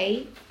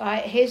 okay,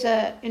 right, here's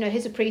a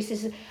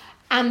priest,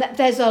 and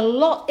there's a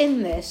lot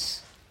in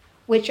this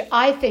which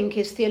I think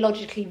is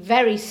theologically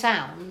very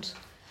sound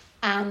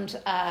and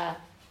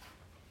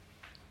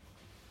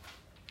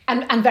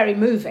very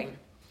moving,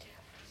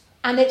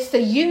 and it's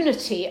the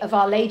unity of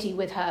Our Lady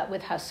with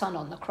her Son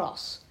on the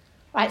cross,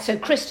 right? So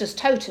Christus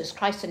Totus,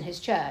 Christ and His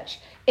Church,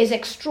 is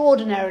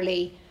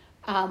extraordinarily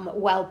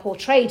well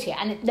portrayed here,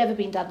 and it's never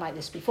been done like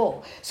this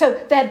before. So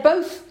they're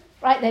both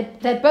right.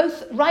 They're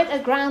both right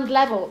at ground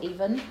level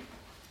even,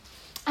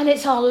 and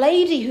it's Our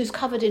Lady who's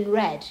covered in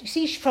red. You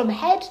see, from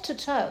head to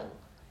toe,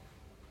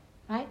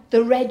 right?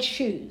 The red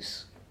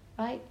shoes,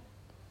 right?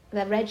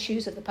 The red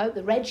shoes of the Pope,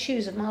 the red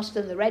shoes of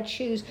Marston, the red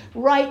shoes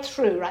right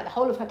through, right, the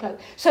whole of her cloak.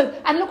 So,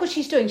 and look what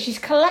she's doing. She's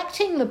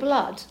collecting the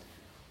blood.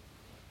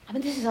 I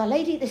mean, this is Our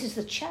Lady. This is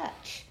the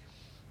Church.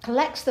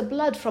 Collects the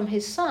blood from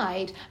his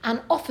side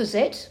and offers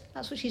it.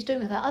 That's what she's doing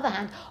with her other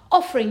hand,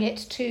 offering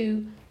it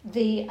to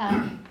the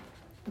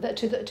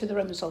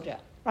Roman soldier,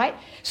 right?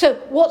 So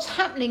what's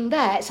happening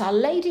there? It's Our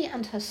Lady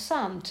and her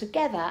Son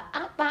together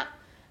at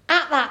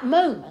that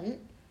moment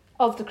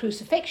of the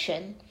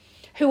crucifixion,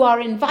 who are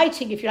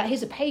inviting, if you like.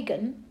 Here's a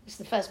pagan. It's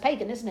the first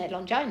pagan, isn't it?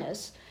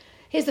 Longinus.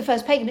 Here's the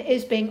first pagan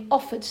is being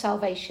offered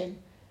salvation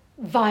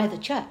via the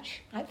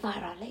Church, right? Via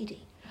Our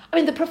Lady. I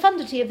mean, the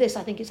profundity of this,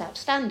 I think, is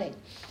outstanding.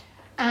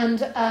 And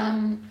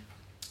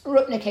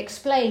Rupnik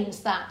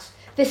explains that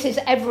this is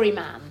every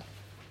man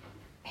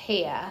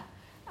here.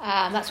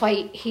 That's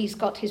why he's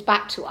got his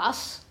back to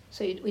us,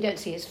 so we don't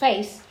see his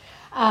face.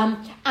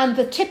 And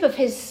the tip of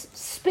his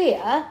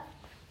spear,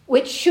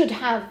 which should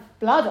have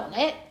blood on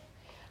it,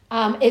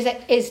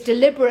 is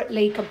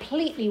deliberately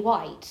completely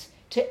white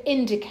to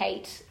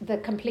indicate the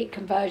complete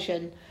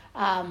conversion,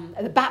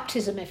 the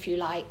baptism, if you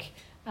like,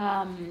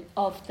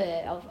 of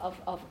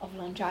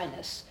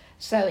Longinus.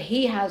 So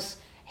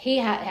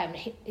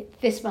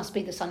this must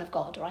be the Son of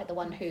God, right? The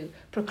one who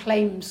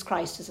proclaims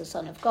Christ as the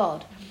Son of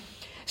God.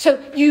 So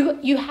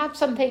you have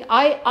something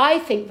I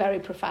think very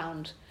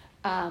profound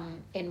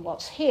in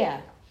what's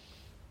here.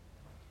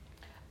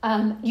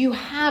 You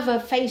have a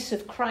face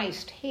of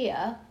Christ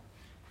here,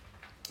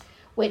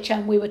 which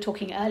we were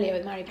talking earlier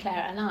with Mary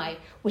Claire and I,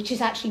 which is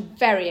actually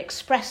very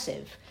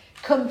expressive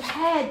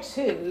compared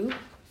to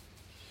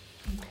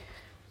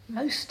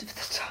most of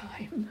the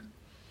time,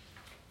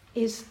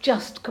 is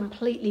just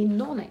completely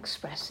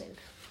non-expressive.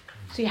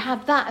 So you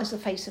have that as the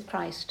face of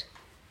Christ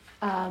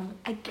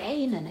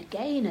again and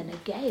again and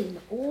again,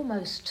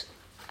 almost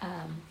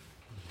ad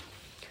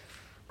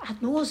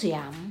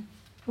nauseam,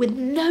 with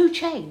no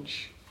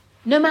change,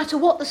 no matter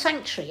what the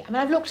sanctuary. I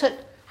mean, I've looked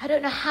at, I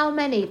don't know how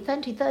many,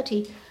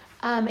 30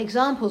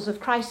 examples of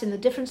Christ in the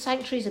different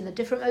sanctuaries, in the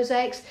different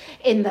mosaics,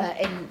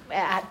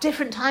 at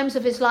different times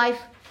of his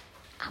life.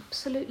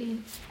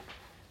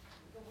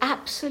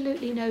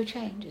 Absolutely no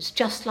change. It's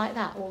just like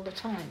that all the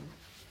time.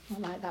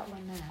 Not like that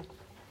one there.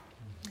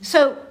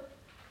 So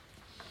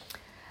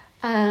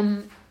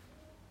now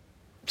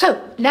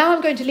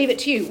I'm going to leave it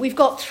to you. We've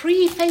got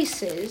three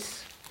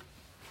faces.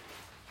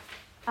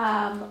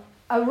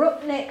 A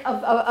Rupnik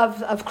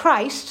of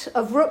Christ,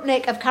 of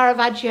Rupnik, of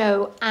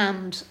Caravaggio,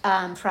 and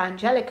Fra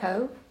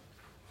Angelico.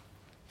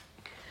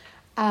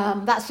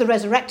 That's the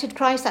resurrected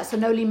Christ. That's the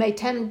Noli Me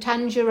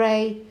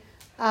Tangere,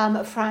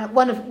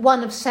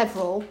 one of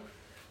several.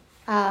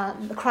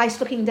 Christ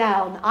looking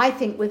down, I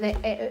think, with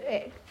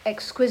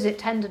exquisite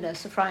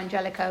tenderness of Fra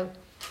Angelico.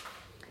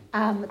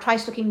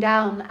 Christ looking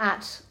down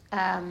at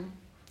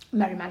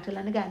Mary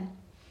Magdalene again,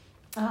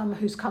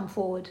 who's come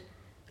forward,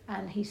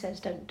 and he says,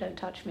 "Don't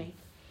touch me."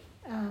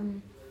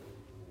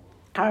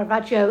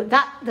 Caravaggio,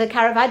 the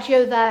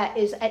Caravaggio there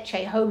is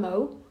Ecce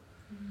Homo,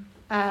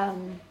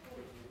 and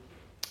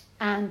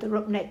the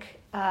Rupnik,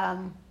 I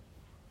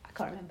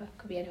can't remember,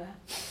 could be anywhere.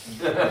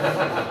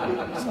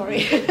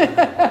 Sorry.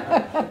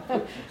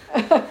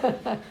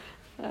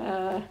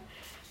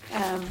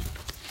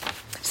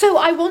 So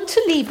I want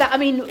to leave that. I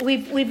mean,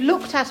 we've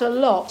looked at a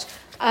lot.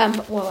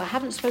 Well, I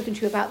haven't spoken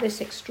to you about this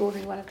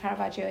extraordinary one of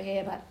Caravaggio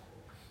here, but.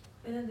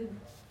 And then the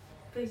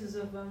faces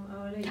of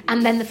Our Lady.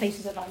 And then the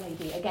faces of Our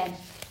Lady again.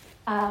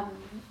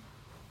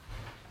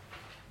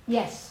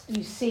 Yes,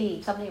 you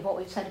see something of what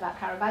we've said about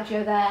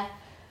Caravaggio there.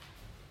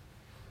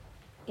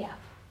 Yeah.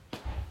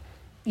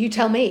 You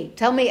tell me.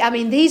 I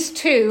mean, these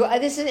two,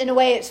 this is, in a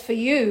way, it's for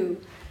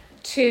you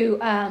to,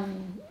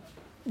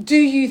 do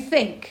you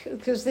think,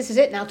 because this is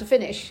it now to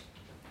finish,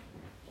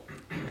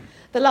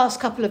 the last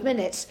couple of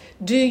minutes,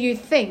 do you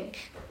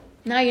think,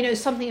 now you know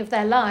something of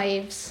their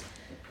lives,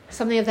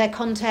 something of their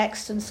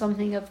context and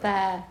something of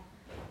their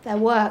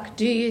work,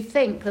 do you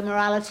think the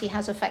morality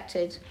has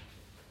affected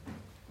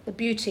the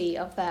beauty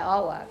of their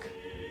artwork?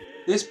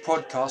 This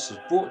podcast was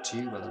brought to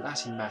you by the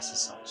Latin Mass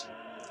Society.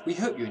 We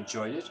hope you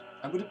enjoyed it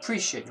and would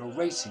appreciate your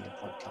rating the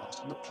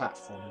podcast on the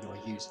platform you are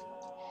using.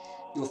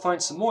 You'll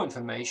find some more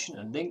information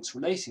and links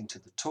relating to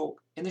the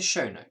talk in the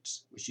show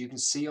notes, which you can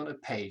see on a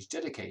page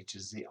dedicated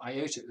to the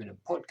Iota Unum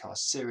podcast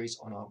series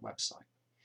on our website.